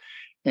world.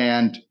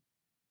 And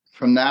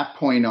from that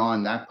point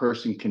on, that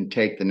person can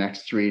take the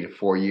next 3 to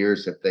 4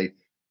 years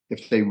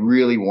if they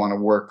really want to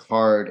work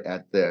hard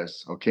at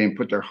this, okay, and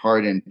put their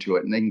heart into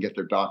it, and they can get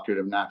their doctorate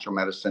of natural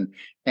medicine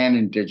and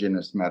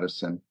indigenous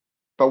medicine.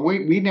 But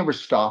we never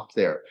stop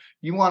there.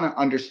 You want to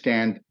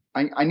understand,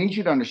 I need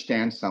you to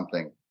understand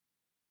something.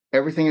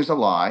 Everything is a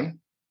lie.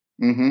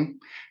 Mm-hmm.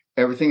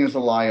 Everything is a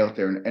lie out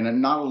there,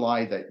 and not a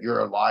lie that you're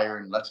a liar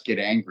and let's get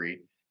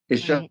angry.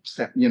 It's right. Just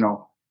that,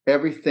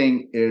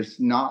 everything is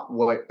not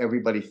what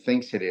everybody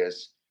thinks it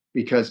is,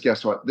 because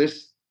guess what?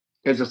 This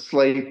is a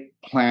slave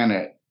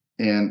planet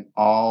in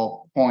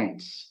all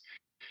points,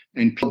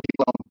 and people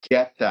don't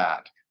get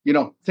that.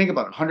 Think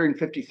about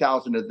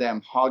 150,000 of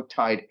them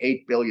hogtied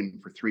 8 billion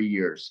for 3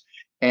 years,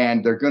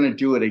 and they're going to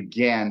do it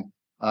again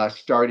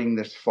starting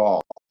this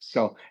fall.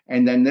 So,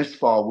 and then this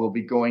fall we'll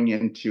be going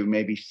into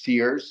maybe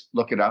Sears,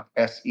 look it up,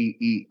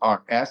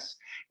 SEERS,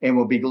 and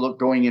we'll be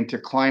going into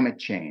climate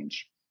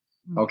change.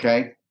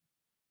 Okay.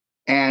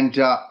 And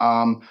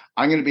I'm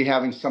going to be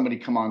having somebody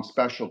come on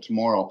special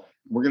tomorrow.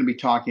 We're going to be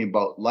talking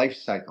about life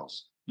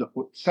cycles.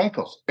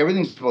 Cycles.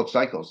 Everything's about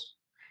cycles.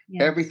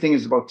 Yes. Everything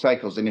is about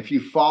cycles. And if you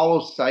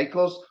follow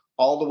cycles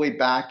all the way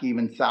back,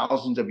 even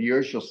thousands of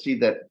years, you'll see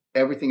that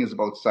everything is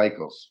about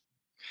cycles.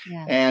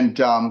 Yes. And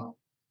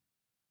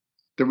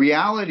the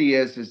reality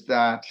is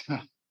that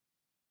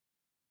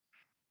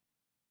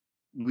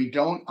we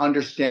don't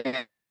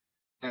understand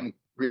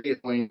really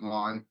going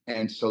on.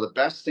 And so the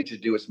best thing to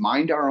do is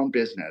mind our own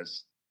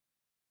business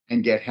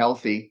and get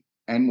healthy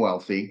and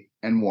wealthy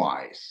and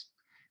wise.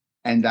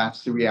 And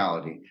that's the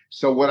reality.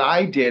 So what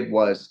I did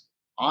was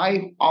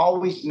I've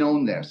always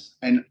known this,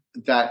 and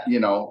that,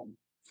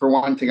 for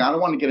one thing, I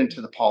don't want to get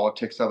into the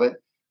politics of it,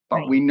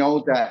 but we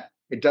know that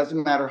it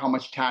doesn't matter how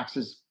much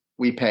taxes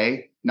we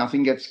pay,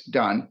 nothing gets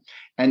done,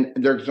 and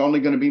there's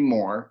only going to be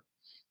more.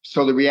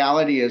 So the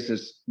reality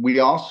is we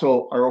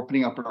also are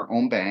opening up our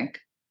own bank.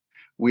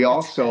 We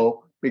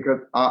also, because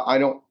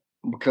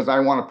I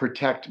want to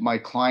protect my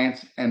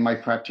clients and my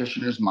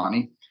practitioners'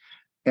 money,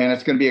 and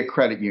it's going to be a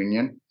credit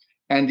union.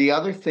 And the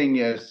other thing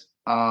is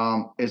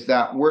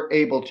that we're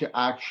able to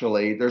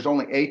actually, there's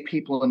only 8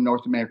 people in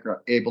North America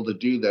able to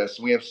do this.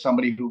 We have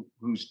somebody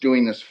who's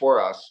doing this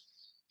for us,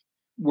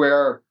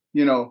 where,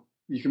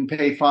 you can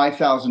pay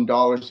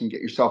 $5,000 and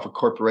get yourself a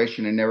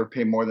corporation and never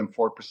pay more than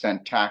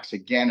 4% tax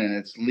again. And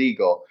it's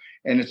legal.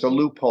 And it's a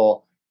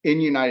loophole in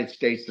the United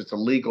States. It's a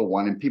legal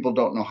one, and people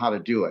don't know how to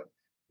do it.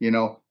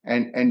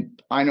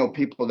 And I know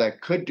people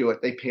that could do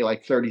it. They pay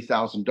like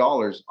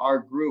 $30,000. Our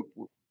group,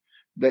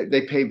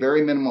 they pay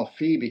very minimal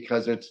fee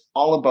because it's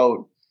all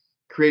about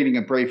creating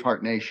a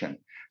Braveheart nation.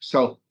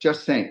 So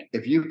just think,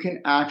 if you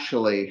can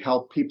actually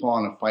help people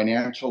on a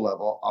financial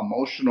level,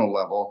 emotional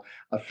level,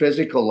 a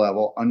physical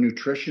level, a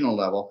nutritional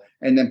level,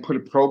 and then put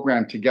a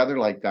program together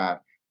like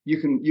that,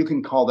 you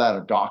can call that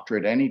a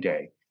doctorate any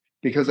day.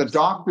 Because a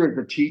doctor is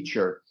a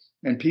teacher,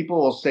 and people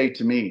will say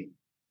to me,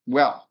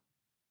 well,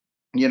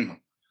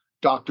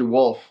 Dr.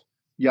 Wolfe,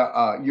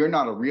 you're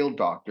not a real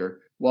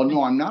doctor. Well,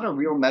 no, I'm not a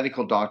real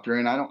medical doctor,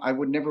 and I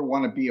would never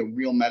want to be a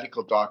real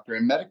medical doctor.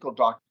 And medical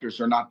doctors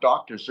are not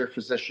doctors; they're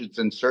physicians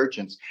and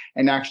surgeons.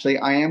 And actually,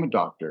 I am a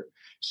doctor.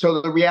 So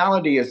the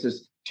reality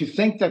is to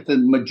think that the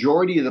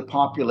majority of the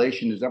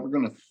population is ever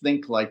going to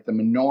think like the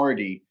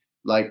minority,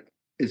 like,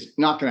 it's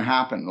not going to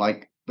happen.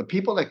 Like, the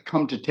people that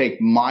come to take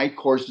my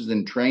courses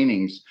and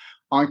trainings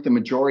aren't the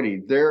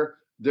majority. They're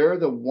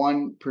the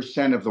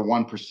 1% of the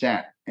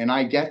 1%, and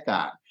I get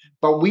that.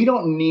 But we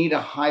don't need a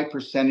high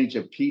percentage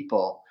of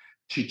people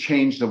to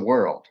change the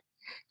world,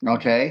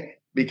 okay?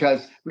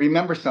 Because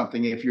remember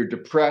something, if you're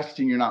depressed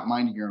and you're not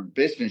minding your own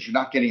business, you're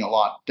not getting a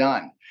lot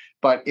done.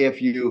 But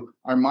if you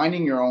are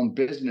minding your own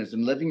business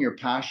and living your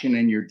passion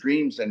and your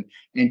dreams, and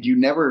you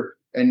never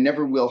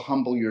will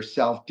humble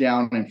yourself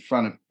down in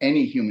front of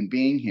any human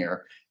being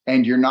here,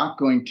 and you're not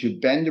going to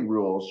bend the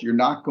rules, you're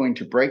not going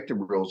to break the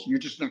rules, you're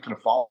just not going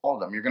to follow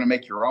them, you're going to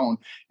make your own.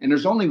 And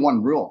there's only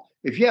one rule.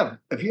 If you have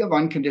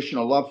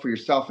unconditional love for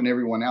yourself and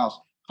everyone else,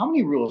 how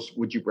many rules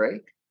would you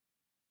break?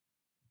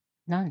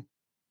 None.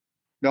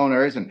 No,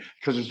 there isn't,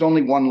 because there's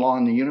only one law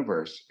in the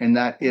universe, and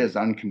that is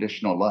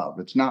unconditional love.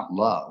 It's not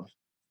love.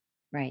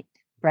 Right.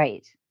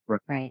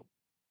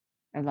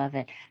 I love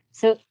it.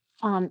 So,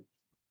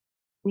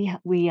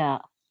 we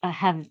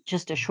have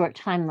just a short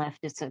time left.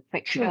 It's a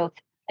quick show.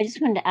 I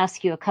just wanted to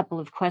ask you a couple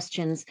of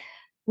questions.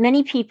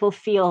 Many people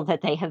feel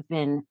that they have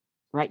been,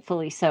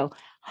 rightfully so,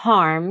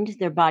 harmed.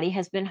 Their body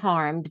has been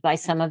harmed by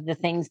some of the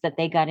things that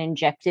they got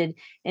injected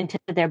into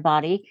their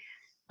body.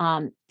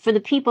 For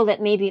the people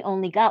that maybe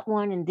only got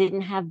one and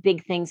didn't have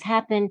big things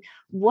happen,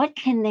 what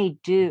can they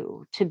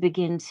do to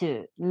begin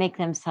to make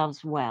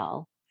themselves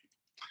well?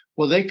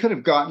 Well, they could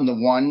have gotten the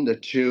 1, the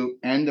 2,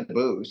 and the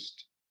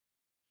boost,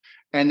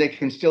 and they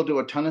can still do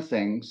a ton of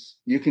things.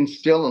 You can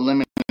still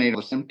eliminate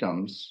the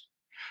symptoms.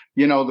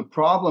 The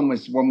problem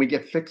is when we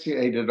get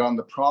fixated on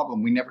the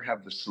problem, we never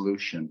have the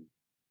solution.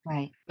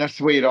 Right. That's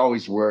the way it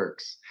always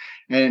works.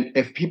 And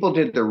if people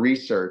did the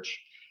research,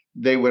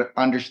 they would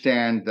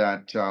understand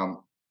that,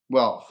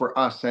 well, for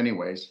us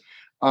anyways,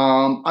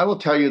 I will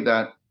tell you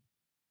that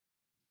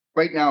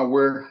right now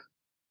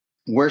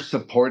we're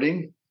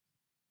supporting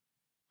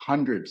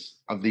hundreds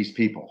of these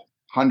people,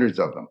 hundreds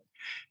of them.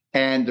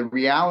 And the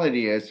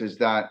reality is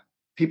that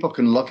people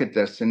can look at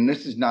this, and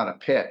this is not a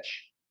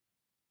pitch,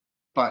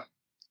 but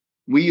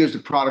we use a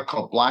product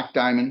called Black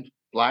Diamond,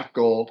 Black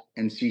Gold,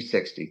 and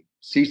C60.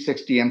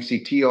 C60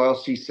 MCT oil,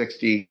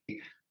 C60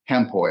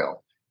 hemp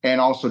oil, and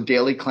also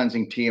daily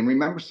cleansing tea. And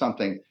remember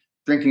something,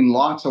 drinking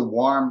lots of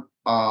warm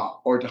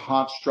or to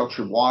hot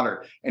structured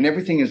water, and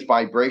everything is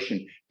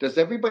vibration. Does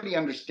everybody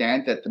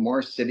understand that the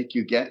more acidic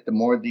you get, the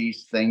more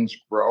these things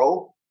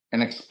grow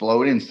and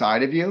explode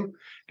inside of you?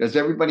 Does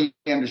everybody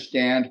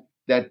understand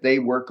that they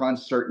work on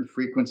certain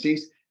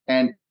frequencies?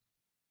 And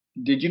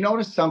did you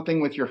notice something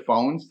with your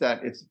phones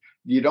that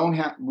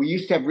we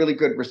used to have really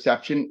good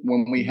reception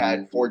when we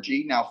had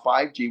 4G. Now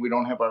 5G, we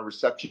don't have our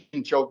reception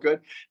so good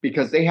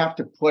because they have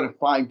to put a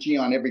 5G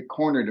on every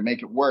corner to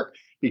make it work,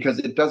 because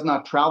it does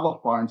not travel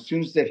far. And as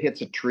soon as it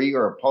hits a tree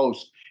or a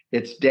post,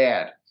 it's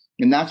dead.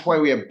 And that's why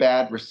we have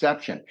bad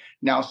reception.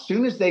 Now, as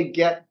soon as they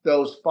get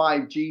those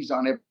 5Gs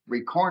on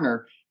every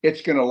corner,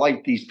 it's going to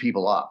light these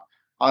people up.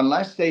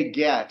 Unless they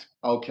get,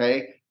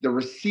 the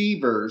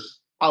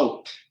receivers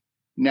out.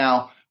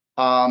 Now,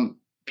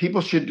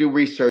 people should do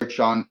research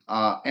on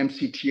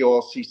MCT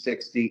oil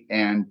C60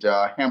 and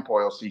hemp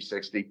oil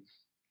C60.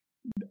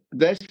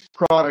 this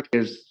product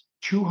is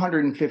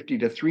 250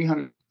 to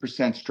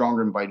 300%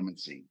 stronger than vitamin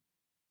C.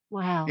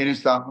 Wow. It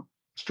is the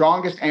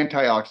strongest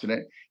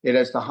antioxidant. It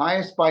has the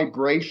highest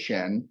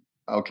vibration.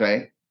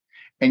 Okay.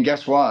 And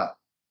guess what?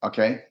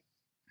 Okay.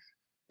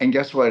 And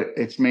guess what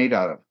it's made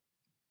out of?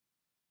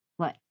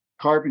 What?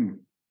 Carbon,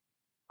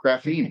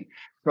 graphene.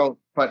 So,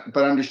 but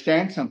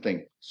understand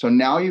something. So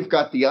now you've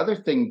got the other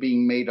thing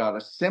being made out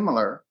of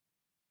similar.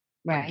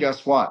 Right.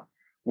 Guess what?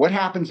 What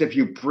happens if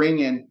you bring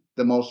in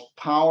the most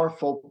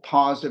powerful,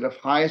 positive,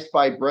 highest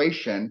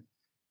vibration,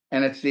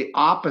 and it's the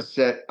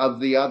opposite of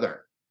the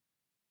other?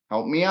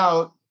 Help me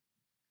out.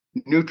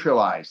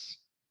 Neutralize.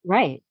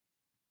 Right.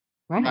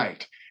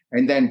 Right.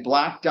 And then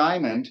black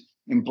diamond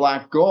and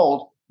black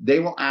gold, they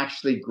will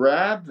actually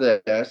grab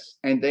this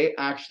and they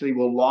actually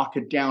will lock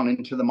it down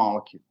into the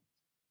molecule.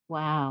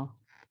 Wow.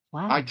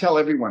 I tell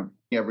everyone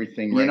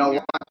everything. Right. You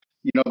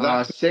know what?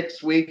 That's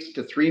 6 weeks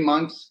to 3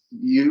 months,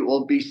 you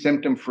will be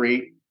symptom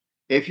free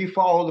if you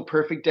follow the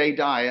perfect day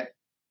diet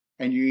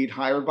and you eat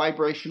higher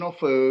vibrational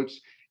foods.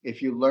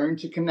 If you learn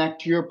to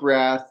connect to your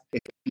breath,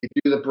 if you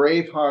do the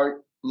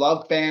Braveheart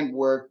love band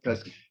work,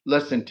 because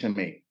listen to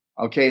me,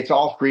 okay, it's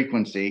all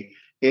frequency.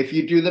 If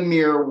you do the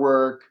mirror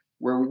work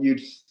where you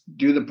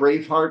do the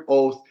Braveheart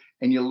oath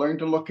and you learn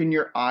to look in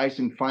your eyes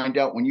and find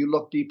out when you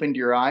look deep into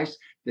your eyes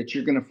that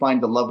you're going to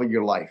find the love of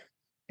your life.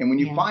 And when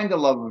you find the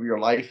love of your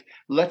life,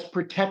 let's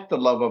protect the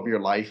love of your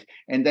life.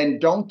 And then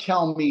don't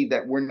tell me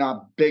that we're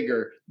not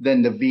bigger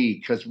than the V,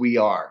 because we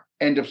are.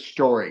 End of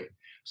story.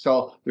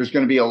 So there's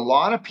going to be a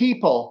lot of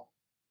people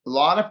and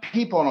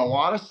a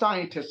lot of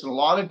scientists and a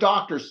lot of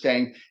doctors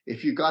saying,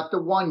 if you got the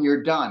 1,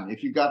 you're done.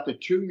 If you got the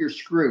 2, you're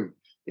screwed.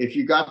 If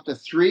you got the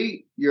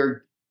 3,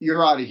 you're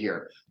out of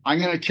here. I'm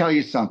going to tell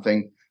you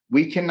something.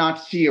 We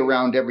cannot see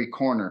around every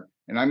corner.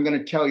 And I'm going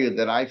to tell you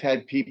that I've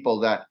had people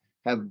that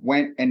have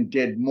went and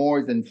did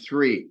more than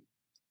 3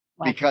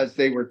 because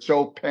they were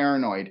so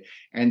paranoid.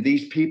 And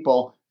these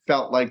people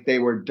felt like they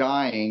were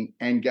dying.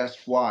 And guess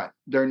what?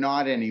 They're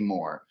not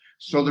anymore.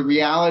 So the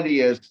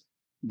reality is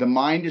the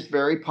mind is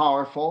very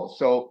powerful.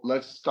 So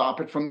let's stop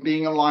it from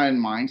being a lion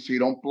mind so you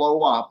don't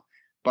blow up.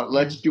 But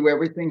let's do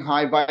everything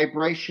high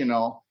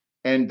vibrational.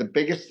 And the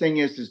biggest thing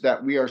is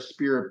that we are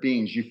spirit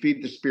beings. You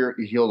feed the spirit,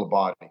 you heal the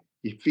body.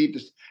 You feed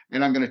this.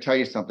 And I'm going to tell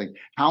you something.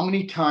 How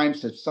many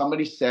times has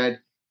somebody said,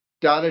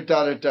 da da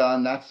da da da,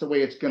 and that's the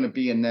way it's going to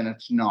be, and then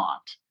it's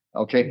not?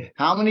 Okay.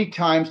 How many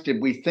times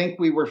did we think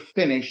we were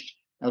finished?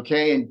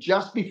 Okay. And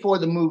just before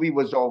the movie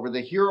was over,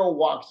 the hero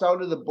walks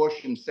out of the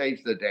bush and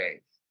saves the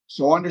day.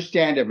 So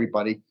understand,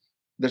 everybody,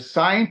 the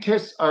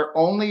scientists are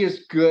only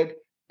as good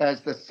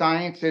as the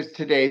science is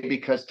today,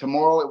 because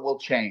tomorrow it will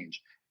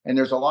change. And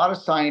there's a lot of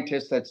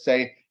scientists that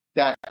say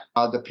that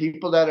the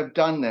people that have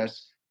done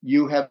this,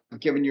 you have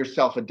given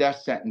yourself a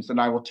death sentence. And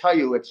I will tell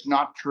you, it's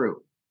not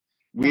true.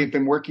 We have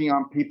been working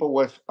on people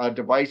with a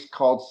device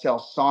called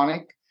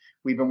Cellsonic.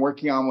 We've been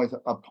working on with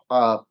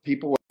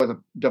people with a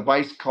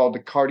device called the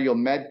Cardio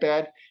Med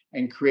Bed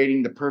and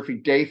creating the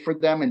perfect day for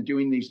them and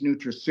doing these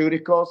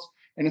nutraceuticals.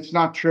 And it's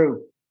not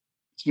true.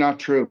 It's not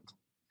true.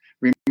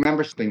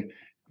 Remember something.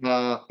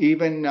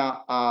 Even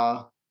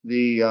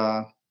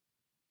the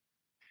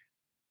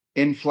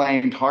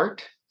inflamed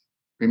heart.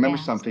 Remember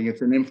something.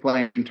 It's an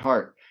inflamed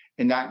heart.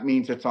 And that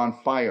means it's on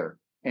fire.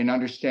 And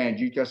understand,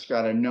 you just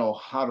got to know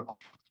how to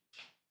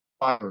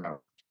fire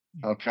out.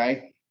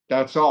 Okay?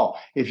 That's all.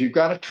 If you've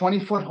got a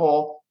 20-foot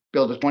hole,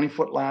 build a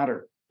 20-foot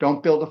ladder.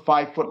 Don't build a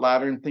 5-foot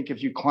ladder and think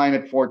if you climb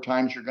it 4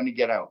 times, you're going to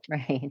get out.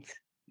 Right.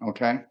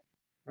 Okay?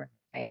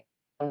 Right.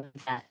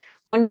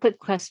 One quick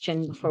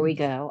question before we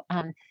go.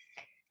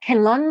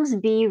 Can lungs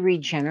be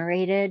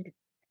regenerated?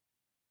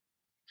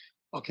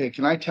 Okay,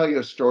 can I tell you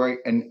a story?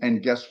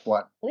 And guess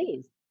what?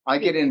 Please. I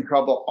get in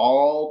trouble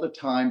all the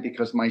time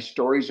because my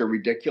stories are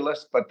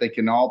ridiculous, but they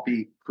can all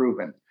be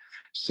proven.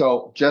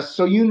 So just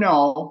so you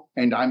know,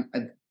 and I'm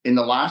in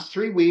the last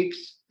 3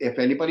 weeks, if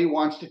anybody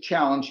wants to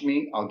challenge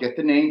me, I'll get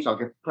the names, I'll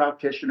get the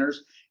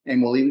practitioners,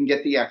 and we'll even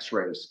get the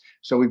x-rays.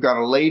 So we've got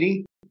a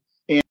lady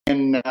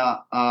in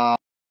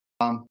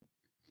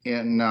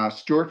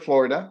Stuart,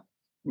 Florida.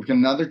 We've got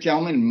another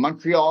gentleman in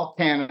Montreal,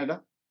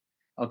 Canada.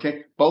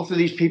 Okay, both of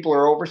these people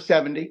are over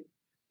 70.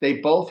 They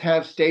both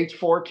have stage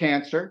 4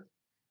 cancer.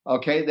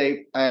 Okay,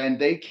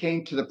 they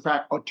came to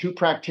the 2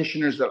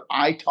 practitioners that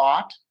I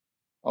taught.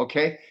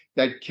 Okay,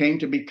 that came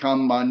to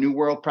become New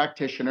World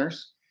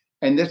practitioners.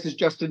 And this is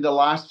just in the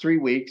last 3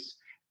 weeks.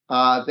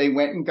 They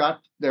went and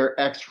got their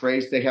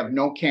x-rays. They have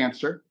no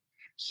cancer.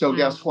 So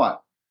guess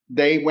what?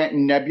 They went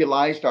and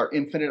nebulized our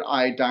infinite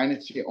iodine.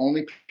 It's the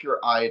only pure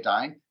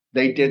iodine.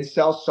 They did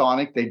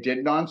Cellsonic. They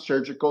did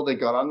non-surgical. They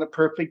got on the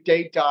perfect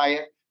day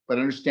diet. But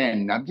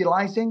understand,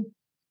 nebulizing,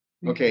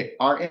 okay,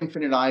 our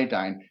infinite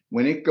iodine,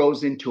 when it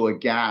goes into a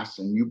gas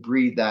and you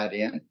breathe that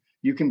in,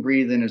 you can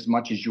breathe in as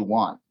much as you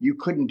want. You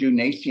couldn't do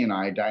Nacian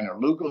iodine or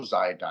Lugol's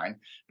iodine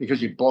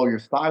because you'd blow your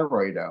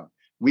thyroid out.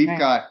 We've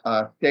got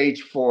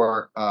stage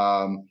 4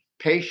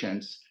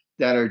 patients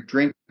that are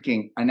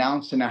drinking 1.5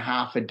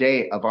 ounces a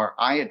day of our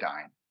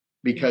iodine.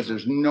 because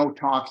there's no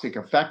toxic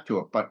effect to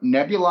it. But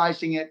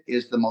nebulizing it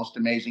is the most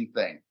amazing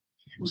thing.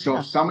 So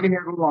if somebody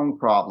has a lung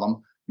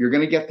problem, you're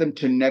going to get them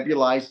to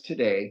nebulize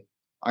today.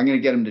 I'm going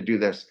to get them to do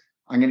this.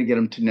 I'm going to get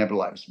them to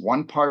nebulize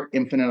 1 part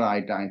infinite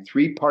iodine,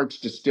 3 parts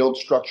distilled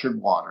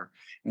structured water,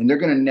 and they're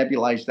going to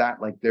nebulize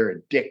that like they're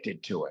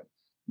addicted to it.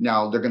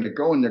 Now they're going to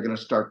go and they're going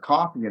to start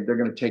coughing and they're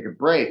going to take a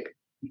break.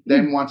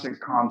 Then once it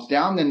calms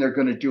down, then they're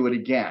going to do it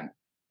again.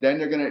 Then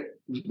they're going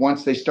to,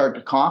 once they start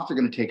to cough, they're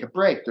going to take a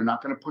break. They're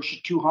not going to push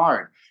it too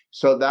hard.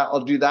 So that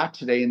I'll do that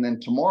today. And then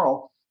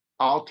tomorrow,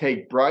 I'll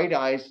take Bright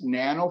Eyes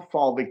nano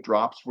fulvic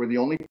drops. We're the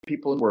only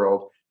people in the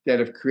world that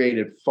have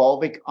created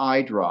fulvic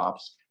eye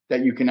drops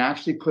that you can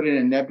actually put in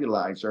a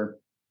nebulizer.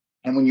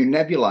 And when you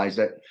nebulize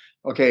it,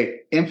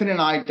 okay, infinite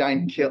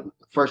iodine kill,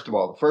 first of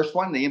all, the first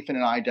one, the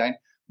infinite iodine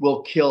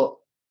will kill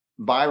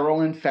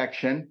viral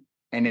infection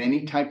and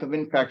any type of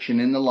infection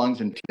in the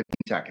lungs in 15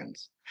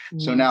 seconds.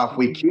 So now if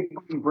we keep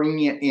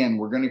bringing it in,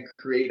 we're going to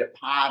create a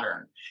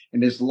pattern.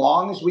 And as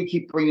long as we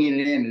keep bringing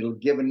it in, it'll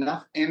give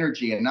enough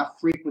energy, enough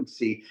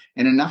frequency,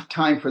 and enough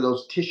time for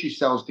those tissue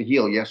cells to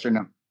heal, yes or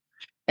no?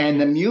 And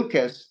the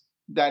mucus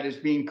that is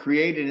being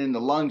created in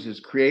the lungs is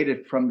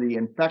created from the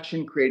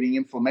infection, creating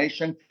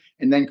inflammation,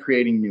 and then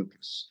creating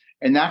mucus.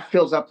 And that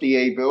fills up the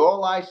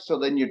alveoli, so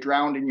then you're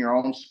drowned in your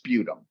own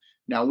sputum.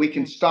 Now we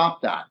can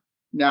stop that.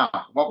 Now,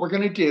 what we're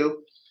going to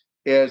do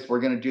is we're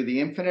going to do the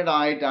infinite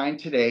iodine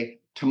today.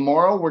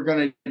 Tomorrow, we're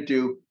going to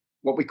do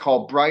what we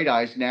call Bright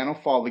Eyes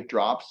nanofulvic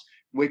drops,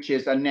 which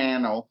is a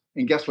nano.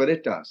 And guess what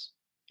it does?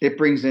 It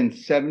brings in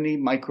 70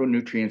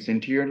 micronutrients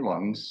into your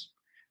lungs.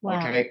 Wow.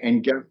 Okay.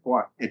 And guess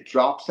what? It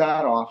drops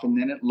that off and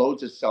then it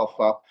loads itself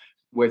up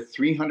with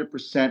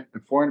 300%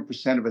 and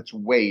 400% of its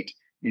weight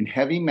in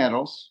heavy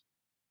metals.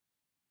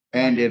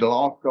 And it'll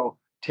also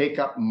take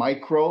up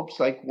microbes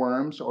like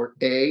worms or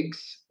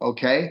eggs,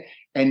 okay,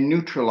 and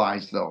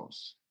neutralize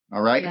those.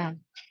 All right. Yeah.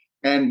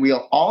 And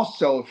we'll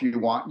also, if you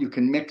want, you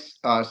can mix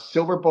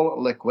silver bullet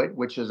liquid,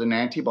 which is an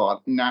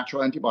antibiotic,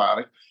 natural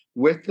antibiotic,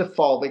 with the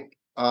fulvic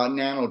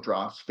nano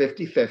drops,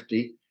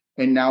 50-50.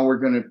 And now we're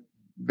going to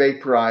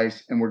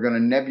vaporize and we're going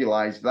to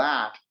nebulize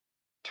that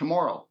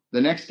tomorrow.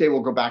 The next day,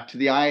 we'll go back to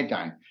the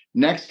iodine.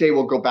 Next day,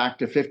 we'll go back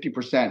to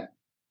 50%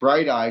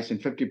 Bright Eyes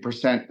and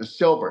 50% the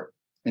silver.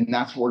 And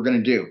that's what we're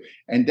going to do.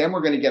 And then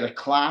we're going to get a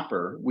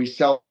clapper. We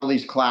sell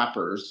these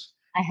clappers.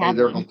 I have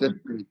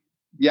them.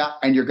 Yeah,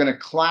 and you're going to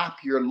clap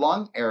your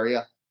lung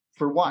area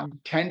for what?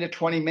 10 to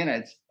 20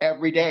 minutes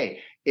every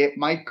day. It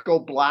might go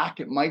black,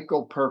 it might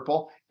go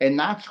purple, and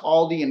that's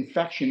all the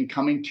infection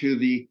coming to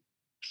the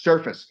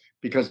surface.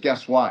 Because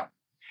guess what?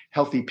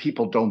 Healthy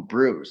people don't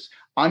bruise.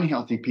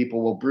 Unhealthy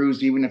people will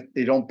bruise even if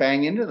they don't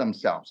bang into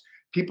themselves.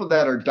 People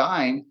that are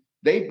dying,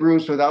 they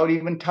bruise without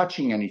even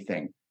touching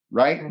anything,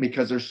 right?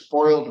 Because they're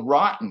spoiled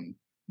rotten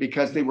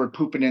because they were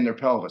pooping in their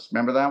pelvis.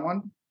 Remember that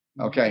one?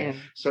 Okay. Yeah.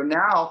 So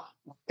now,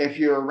 if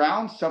you're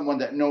around someone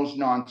that knows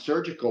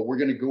non-surgical, we're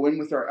going to go in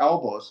with our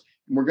elbows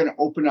and we're going to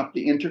open up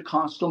the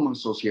intercostal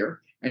muscles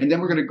here. And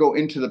then we're going to go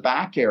into the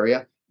back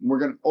area and we're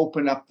going to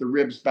open up the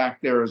ribs back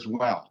there as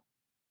well.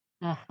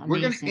 Oh, we're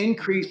going to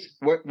increase,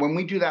 when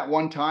we do that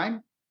one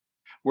time,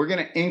 we're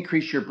going to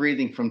increase your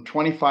breathing from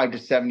 25 to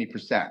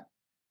 70%.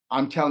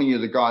 I'm telling you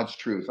the God's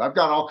truth. I've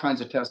got all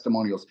kinds of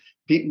testimonials.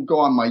 People go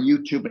on my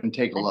YouTube and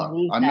take a look.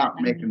 I'm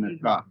not making this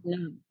up.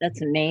 No,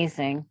 that's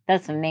amazing.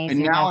 That's amazing.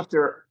 And now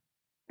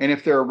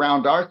if they're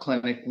around our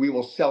clinic, we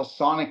will sell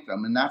Sonic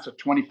them. And that's a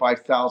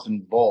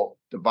 25,000 volt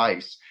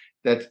device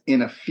that's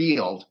in a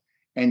field.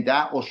 And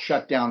that will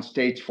shut down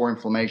stage 4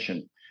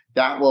 inflammation.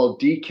 That will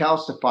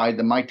decalcify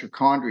the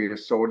mitochondria.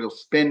 So it'll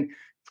spin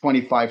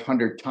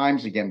 2,500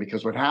 times again.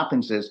 Because what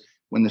happens is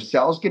when the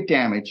cells get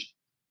damaged,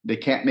 they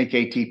can't make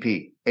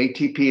ATP.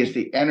 ATP is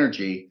the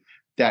energy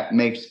that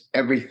makes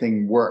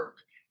everything work.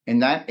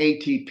 And that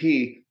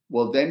ATP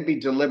will then be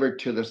delivered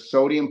to the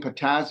sodium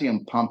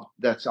potassium pump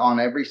that's on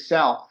every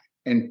cell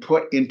and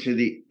put into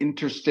the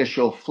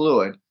interstitial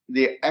fluid,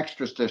 the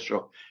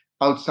extrastitial,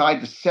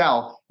 outside the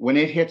cell. When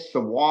it hits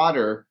the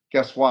water,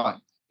 guess what?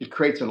 It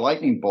creates a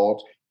lightning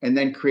bolt and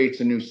then creates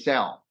a new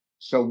cell.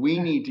 So we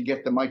need to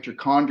get the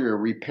mitochondria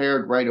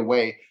repaired right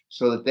away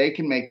so that they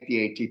can make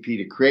the ATP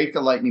to create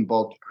the lightning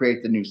bolt to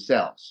create the new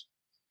cells.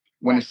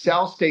 When a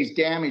cell stays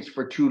damaged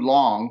for too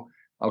long,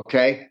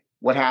 okay,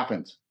 what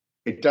happens?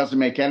 It doesn't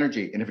make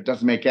energy. And if it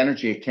doesn't make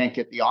energy, it can't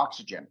get the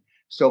oxygen.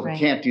 So if it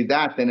can't do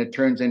that, then it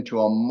turns into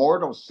a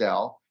immortal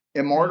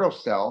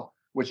cell,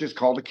 which is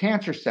called a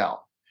cancer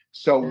cell.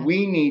 So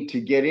we need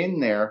to get in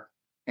there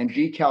and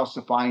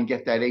decalcify and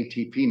get that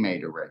ATP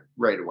made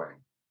right away.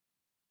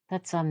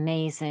 That's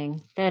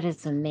amazing. That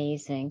is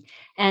amazing.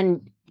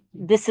 And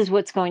this is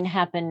what's going to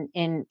happen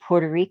in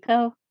Puerto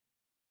Rico?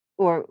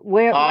 Or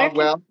where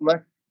well,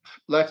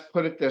 let's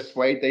put it this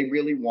way. They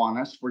really want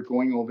us. We're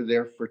going over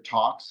there for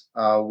talks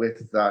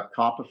with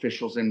top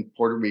officials in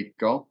Puerto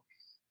Rico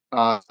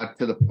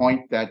to the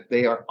point that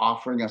they are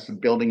offering us a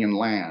building and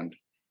land.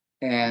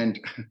 And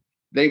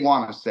they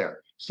want us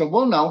there. So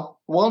we'll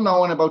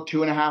know in about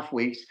 2.5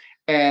 weeks.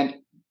 And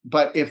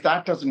but if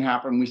that doesn't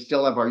happen, we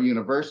still have our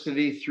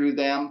university through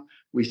them.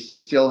 We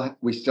still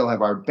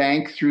have our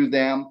bank through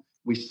them.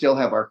 We still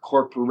have our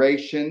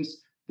corporations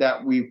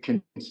that we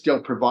can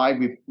still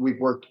provide. We've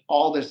worked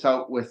all this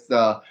out with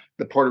the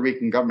Puerto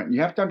Rican government.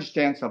 You have to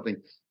understand something.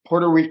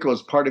 Puerto Rico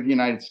is part of the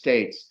United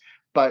States,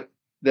 but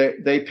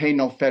they pay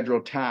no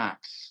federal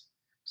tax.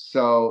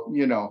 So,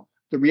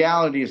 the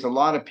reality is a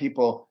lot of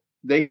people,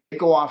 they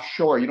go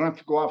offshore. You don't have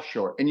to go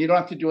offshore, and you don't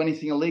have to do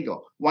anything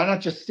illegal. Why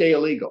not just stay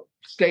illegal?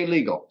 Stay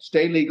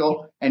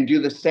legal, and do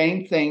the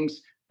same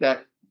things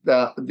that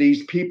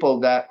these people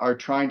that are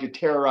trying to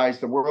terrorize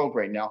the world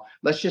right now.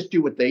 Let's just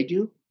do what they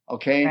do.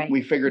 Okay. Right.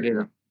 We figured it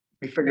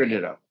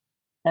out.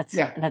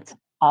 That's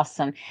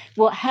awesome.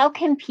 Well, how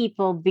can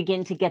people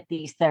begin to get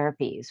these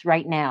therapies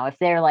right now? If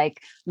they're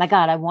like, my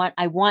God,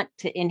 I want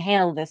to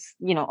inhale this,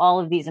 all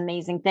of these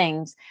amazing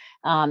things,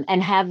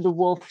 and have the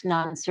Wolfe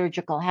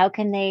non-surgical, how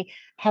can they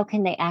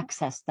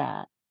access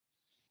that?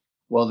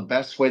 Well, the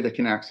best way they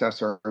can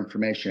access our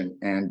information,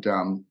 and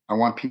I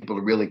want people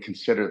to really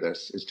consider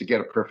this, is to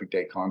get a perfect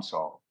day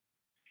consult.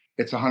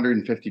 It's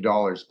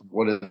 $150.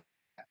 What is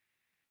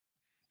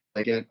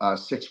they get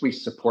 6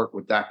 weeks support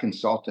with that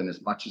consultant, as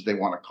much as they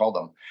want to call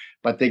them,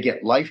 but they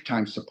get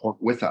lifetime support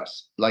with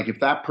us. Like if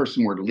that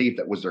person were to leave,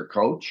 that was their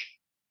coach,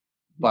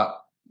 but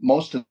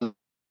most of them,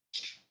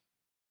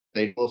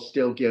 they will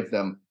still give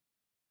them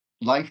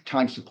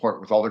lifetime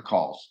support with all their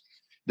calls.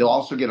 They'll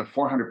also get a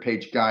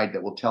 400-page guide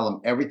that will tell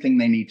them everything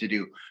they need to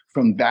do,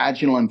 from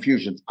vaginal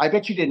infusions. I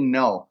bet you didn't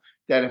know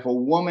that if a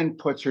woman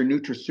puts her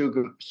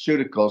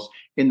nutraceuticals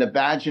in the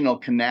vaginal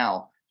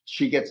canal,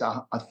 she gets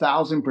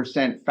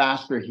 1,000%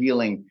 faster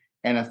healing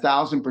and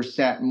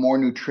 1,000% more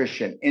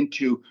nutrition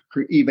into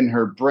even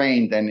her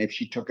brain than if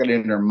she took it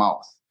in her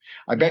mouth.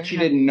 I bet you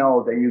didn't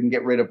know that you can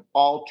get rid of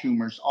all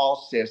tumors,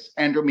 all cysts,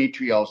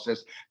 endometriosis,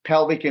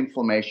 pelvic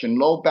inflammation,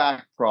 low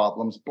back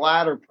problems,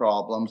 bladder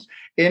problems,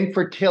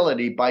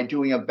 infertility by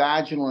doing a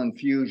vaginal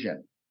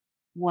infusion.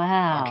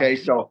 Wow. Okay,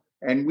 so,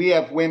 and we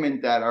have women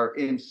that are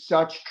in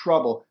such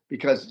trouble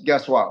because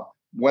guess what?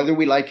 Whether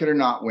we like it or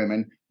not,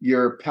 women,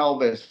 your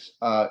pelvic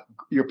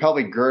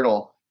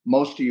girdle,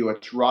 most of you,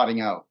 it's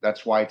rotting out.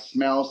 That's why it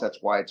smells. That's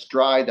why it's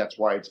dry. That's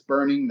why it's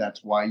burning.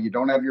 That's why you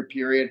don't have your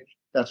period.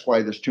 That's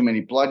why there's too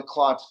many blood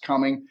clots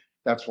coming.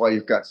 That's why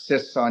you've got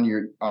cysts on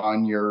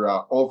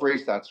your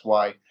ovaries. That's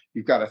why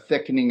you've got a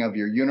thickening of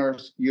your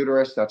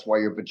uterus. That's why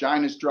your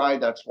vagina's dry.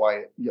 That's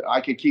why I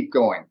could keep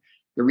going.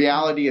 The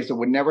reality is it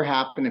would never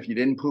happen if you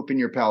didn't poop in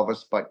your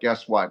pelvis. But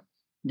guess what?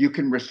 You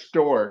can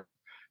restore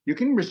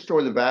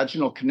the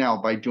vaginal canal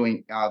by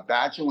doing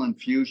vaginal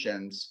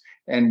infusions.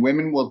 And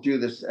women will do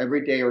this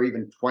every day or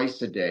even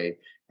twice a day.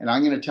 And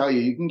I'm going to tell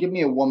you, you can give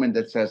me a woman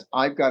that says,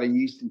 I've got a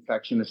yeast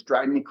infection that's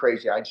driving me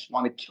crazy. I just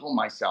want to kill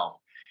myself.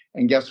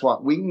 And guess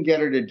what? We can get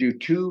her to do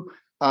 2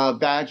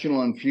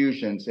 vaginal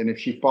infusions. And if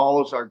she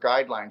follows our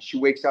guidelines, she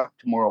wakes up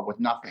tomorrow with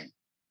nothing.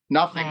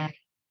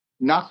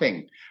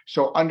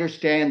 So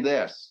understand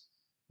this.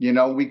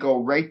 We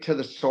go right to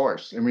the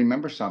source. And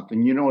remember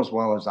something, as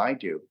well as I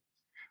do.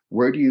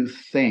 Where do you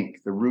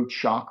think the root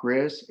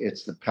chakra is?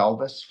 It's the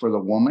pelvis for the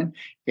woman.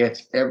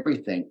 It's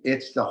everything.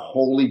 It's the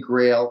holy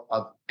grail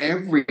of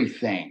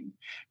everything.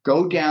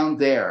 Go down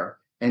there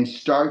and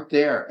start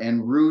there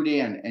and root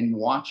in and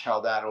watch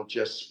how that'll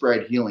just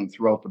spread healing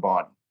throughout the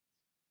body.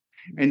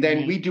 And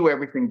then we do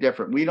everything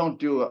different. We don't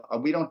do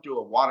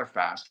a water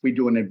fast. We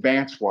do an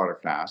advanced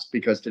water fast,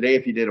 because today,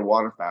 if you did a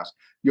water fast,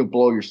 you'll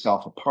blow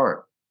yourself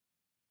apart.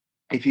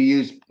 If you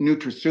use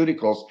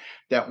nutraceuticals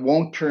that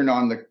won't turn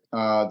on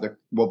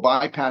will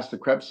bypass the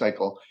Krebs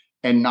cycle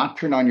and not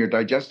turn on your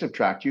digestive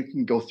tract, you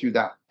can go through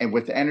that and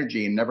with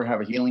energy and never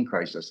have a healing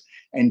crisis,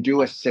 and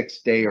do a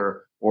 6-day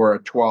or a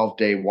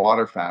 12-day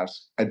water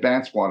fast,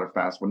 advanced water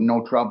fast, with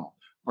no trouble.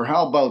 Or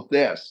how about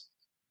this?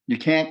 You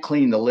can't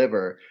clean the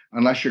liver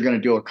unless you're going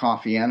to do a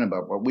coffee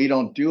enema, but we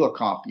don't do a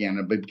coffee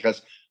enema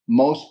because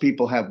most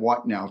people have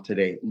what now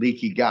today?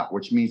 Leaky gut,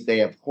 which means they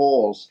have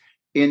holes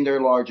in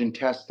their large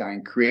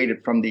intestine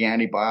created from the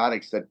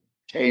antibiotics that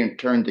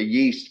turn the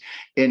yeast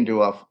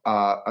into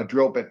a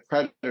drill bit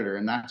predator.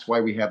 And that's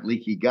why we have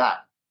leaky gut,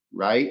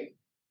 right?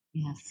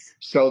 Yes.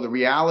 So the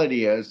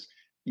reality is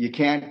you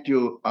can't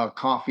do a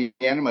coffee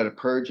enema to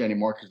purge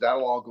anymore, because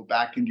that'll all go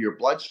back into your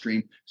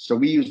bloodstream. So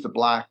we use the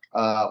black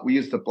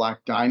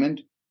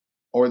diamond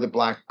or the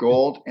black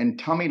gold and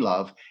tummy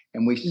love,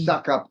 and we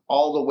suck up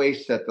all the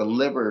waste that the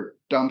liver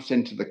dumps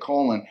into the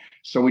colon,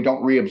 so we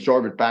don't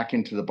reabsorb it back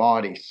into the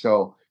body.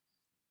 So,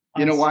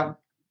 you know what?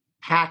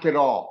 Hack it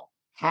all.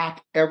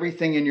 Hack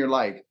everything in your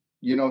life.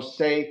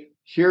 Say,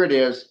 here it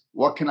is.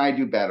 What can I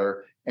do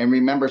better? And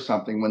remember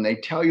something, when they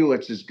tell you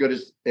it's as good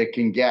as it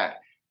can get,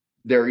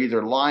 they're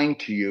either lying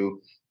to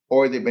you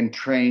or they've been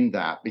trained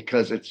that,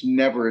 because it's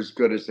never as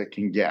good as it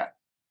can get.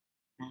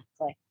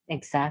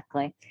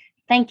 Exactly.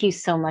 Thank you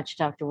so much,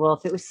 Dr.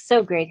 Wolfe. It was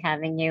so great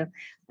having you.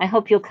 I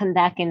hope you'll come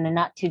back in the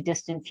not too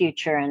distant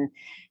future, and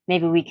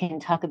maybe we can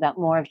talk about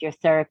more of your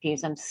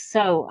therapies. I'm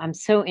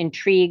so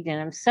intrigued,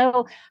 and I'm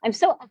so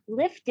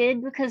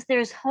uplifted because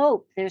there's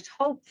hope. There's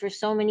hope for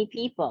so many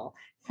people.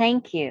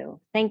 Thank you.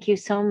 Thank you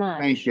so much.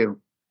 Thank you.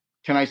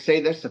 Can I say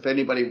this? If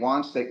anybody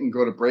wants, they can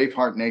go to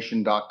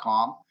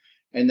braveheartnation.com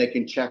and they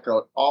can check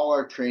out all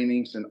our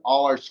trainings and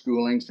all our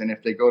schoolings. And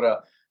if they go to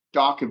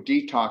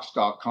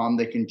docofdetox.com,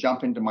 they can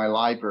jump into my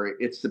library.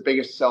 It's the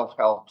biggest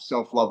self-help,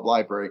 self-love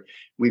library.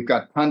 We've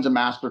got tons of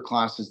master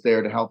classes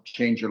there to help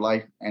change your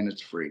life, and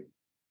it's free.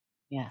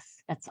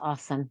 Yes, that's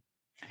awesome.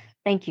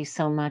 Thank you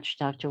so much,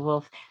 Dr.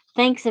 Wolfe.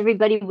 Thanks,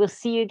 everybody. We'll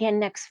see you again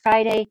next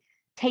Friday.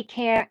 Take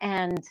care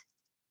and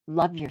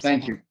love yourself.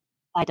 Thank you.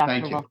 Bye,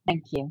 Dr. Wolfe.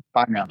 Thank you.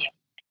 Bye now.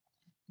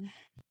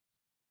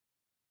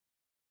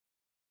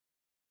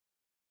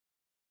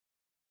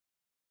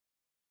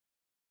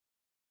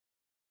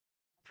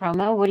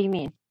 Promo? What do you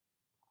mean?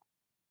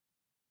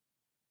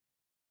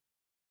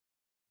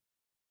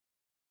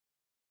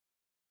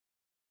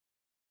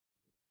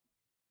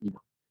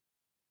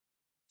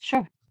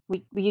 Sure.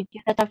 Will you do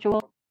that, Dr.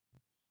 Wolfe?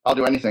 I'll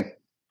do anything.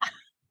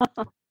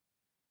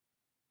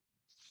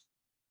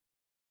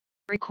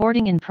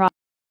 Recording in progress.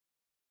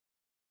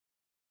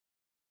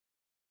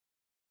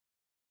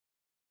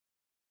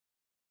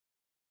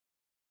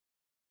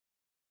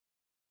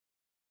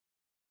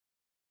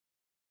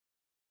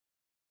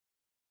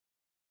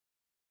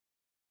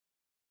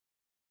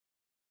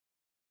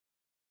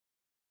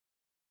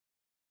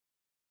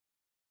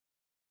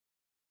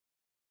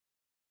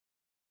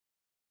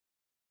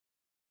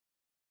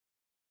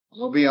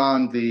 We'll be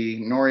on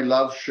the Nori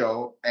Love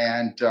show,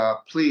 and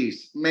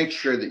please make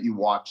sure that you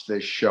watch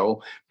this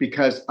show,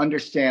 because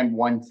understand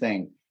one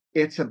thing.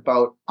 It's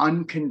about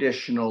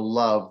unconditional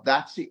love.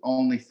 That's the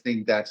only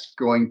thing that's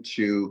going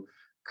to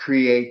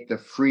create the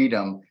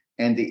freedom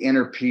and the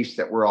inner peace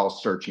that we're all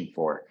searching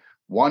for.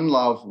 One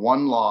love,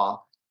 one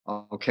law,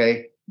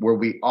 okay, where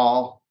we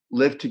all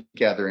live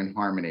together in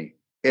harmony.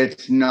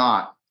 It's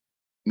not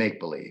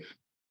make-believe.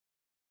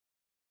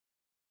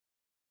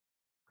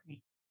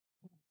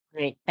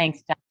 Great.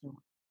 Thanks, Dr.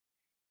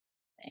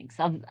 Thanks.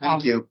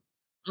 Thank you.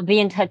 I'll be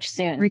in touch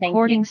soon.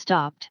 Recording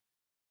stopped.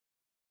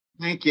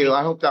 Thank you.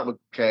 I hope that was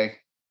okay.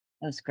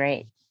 That was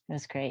great. It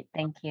was great.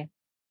 Thank you.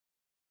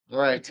 All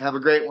right. Have a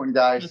great one,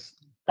 guys.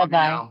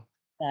 Bye-bye.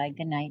 Bye.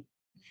 Good night.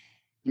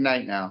 Good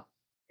night now.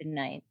 Good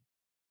night.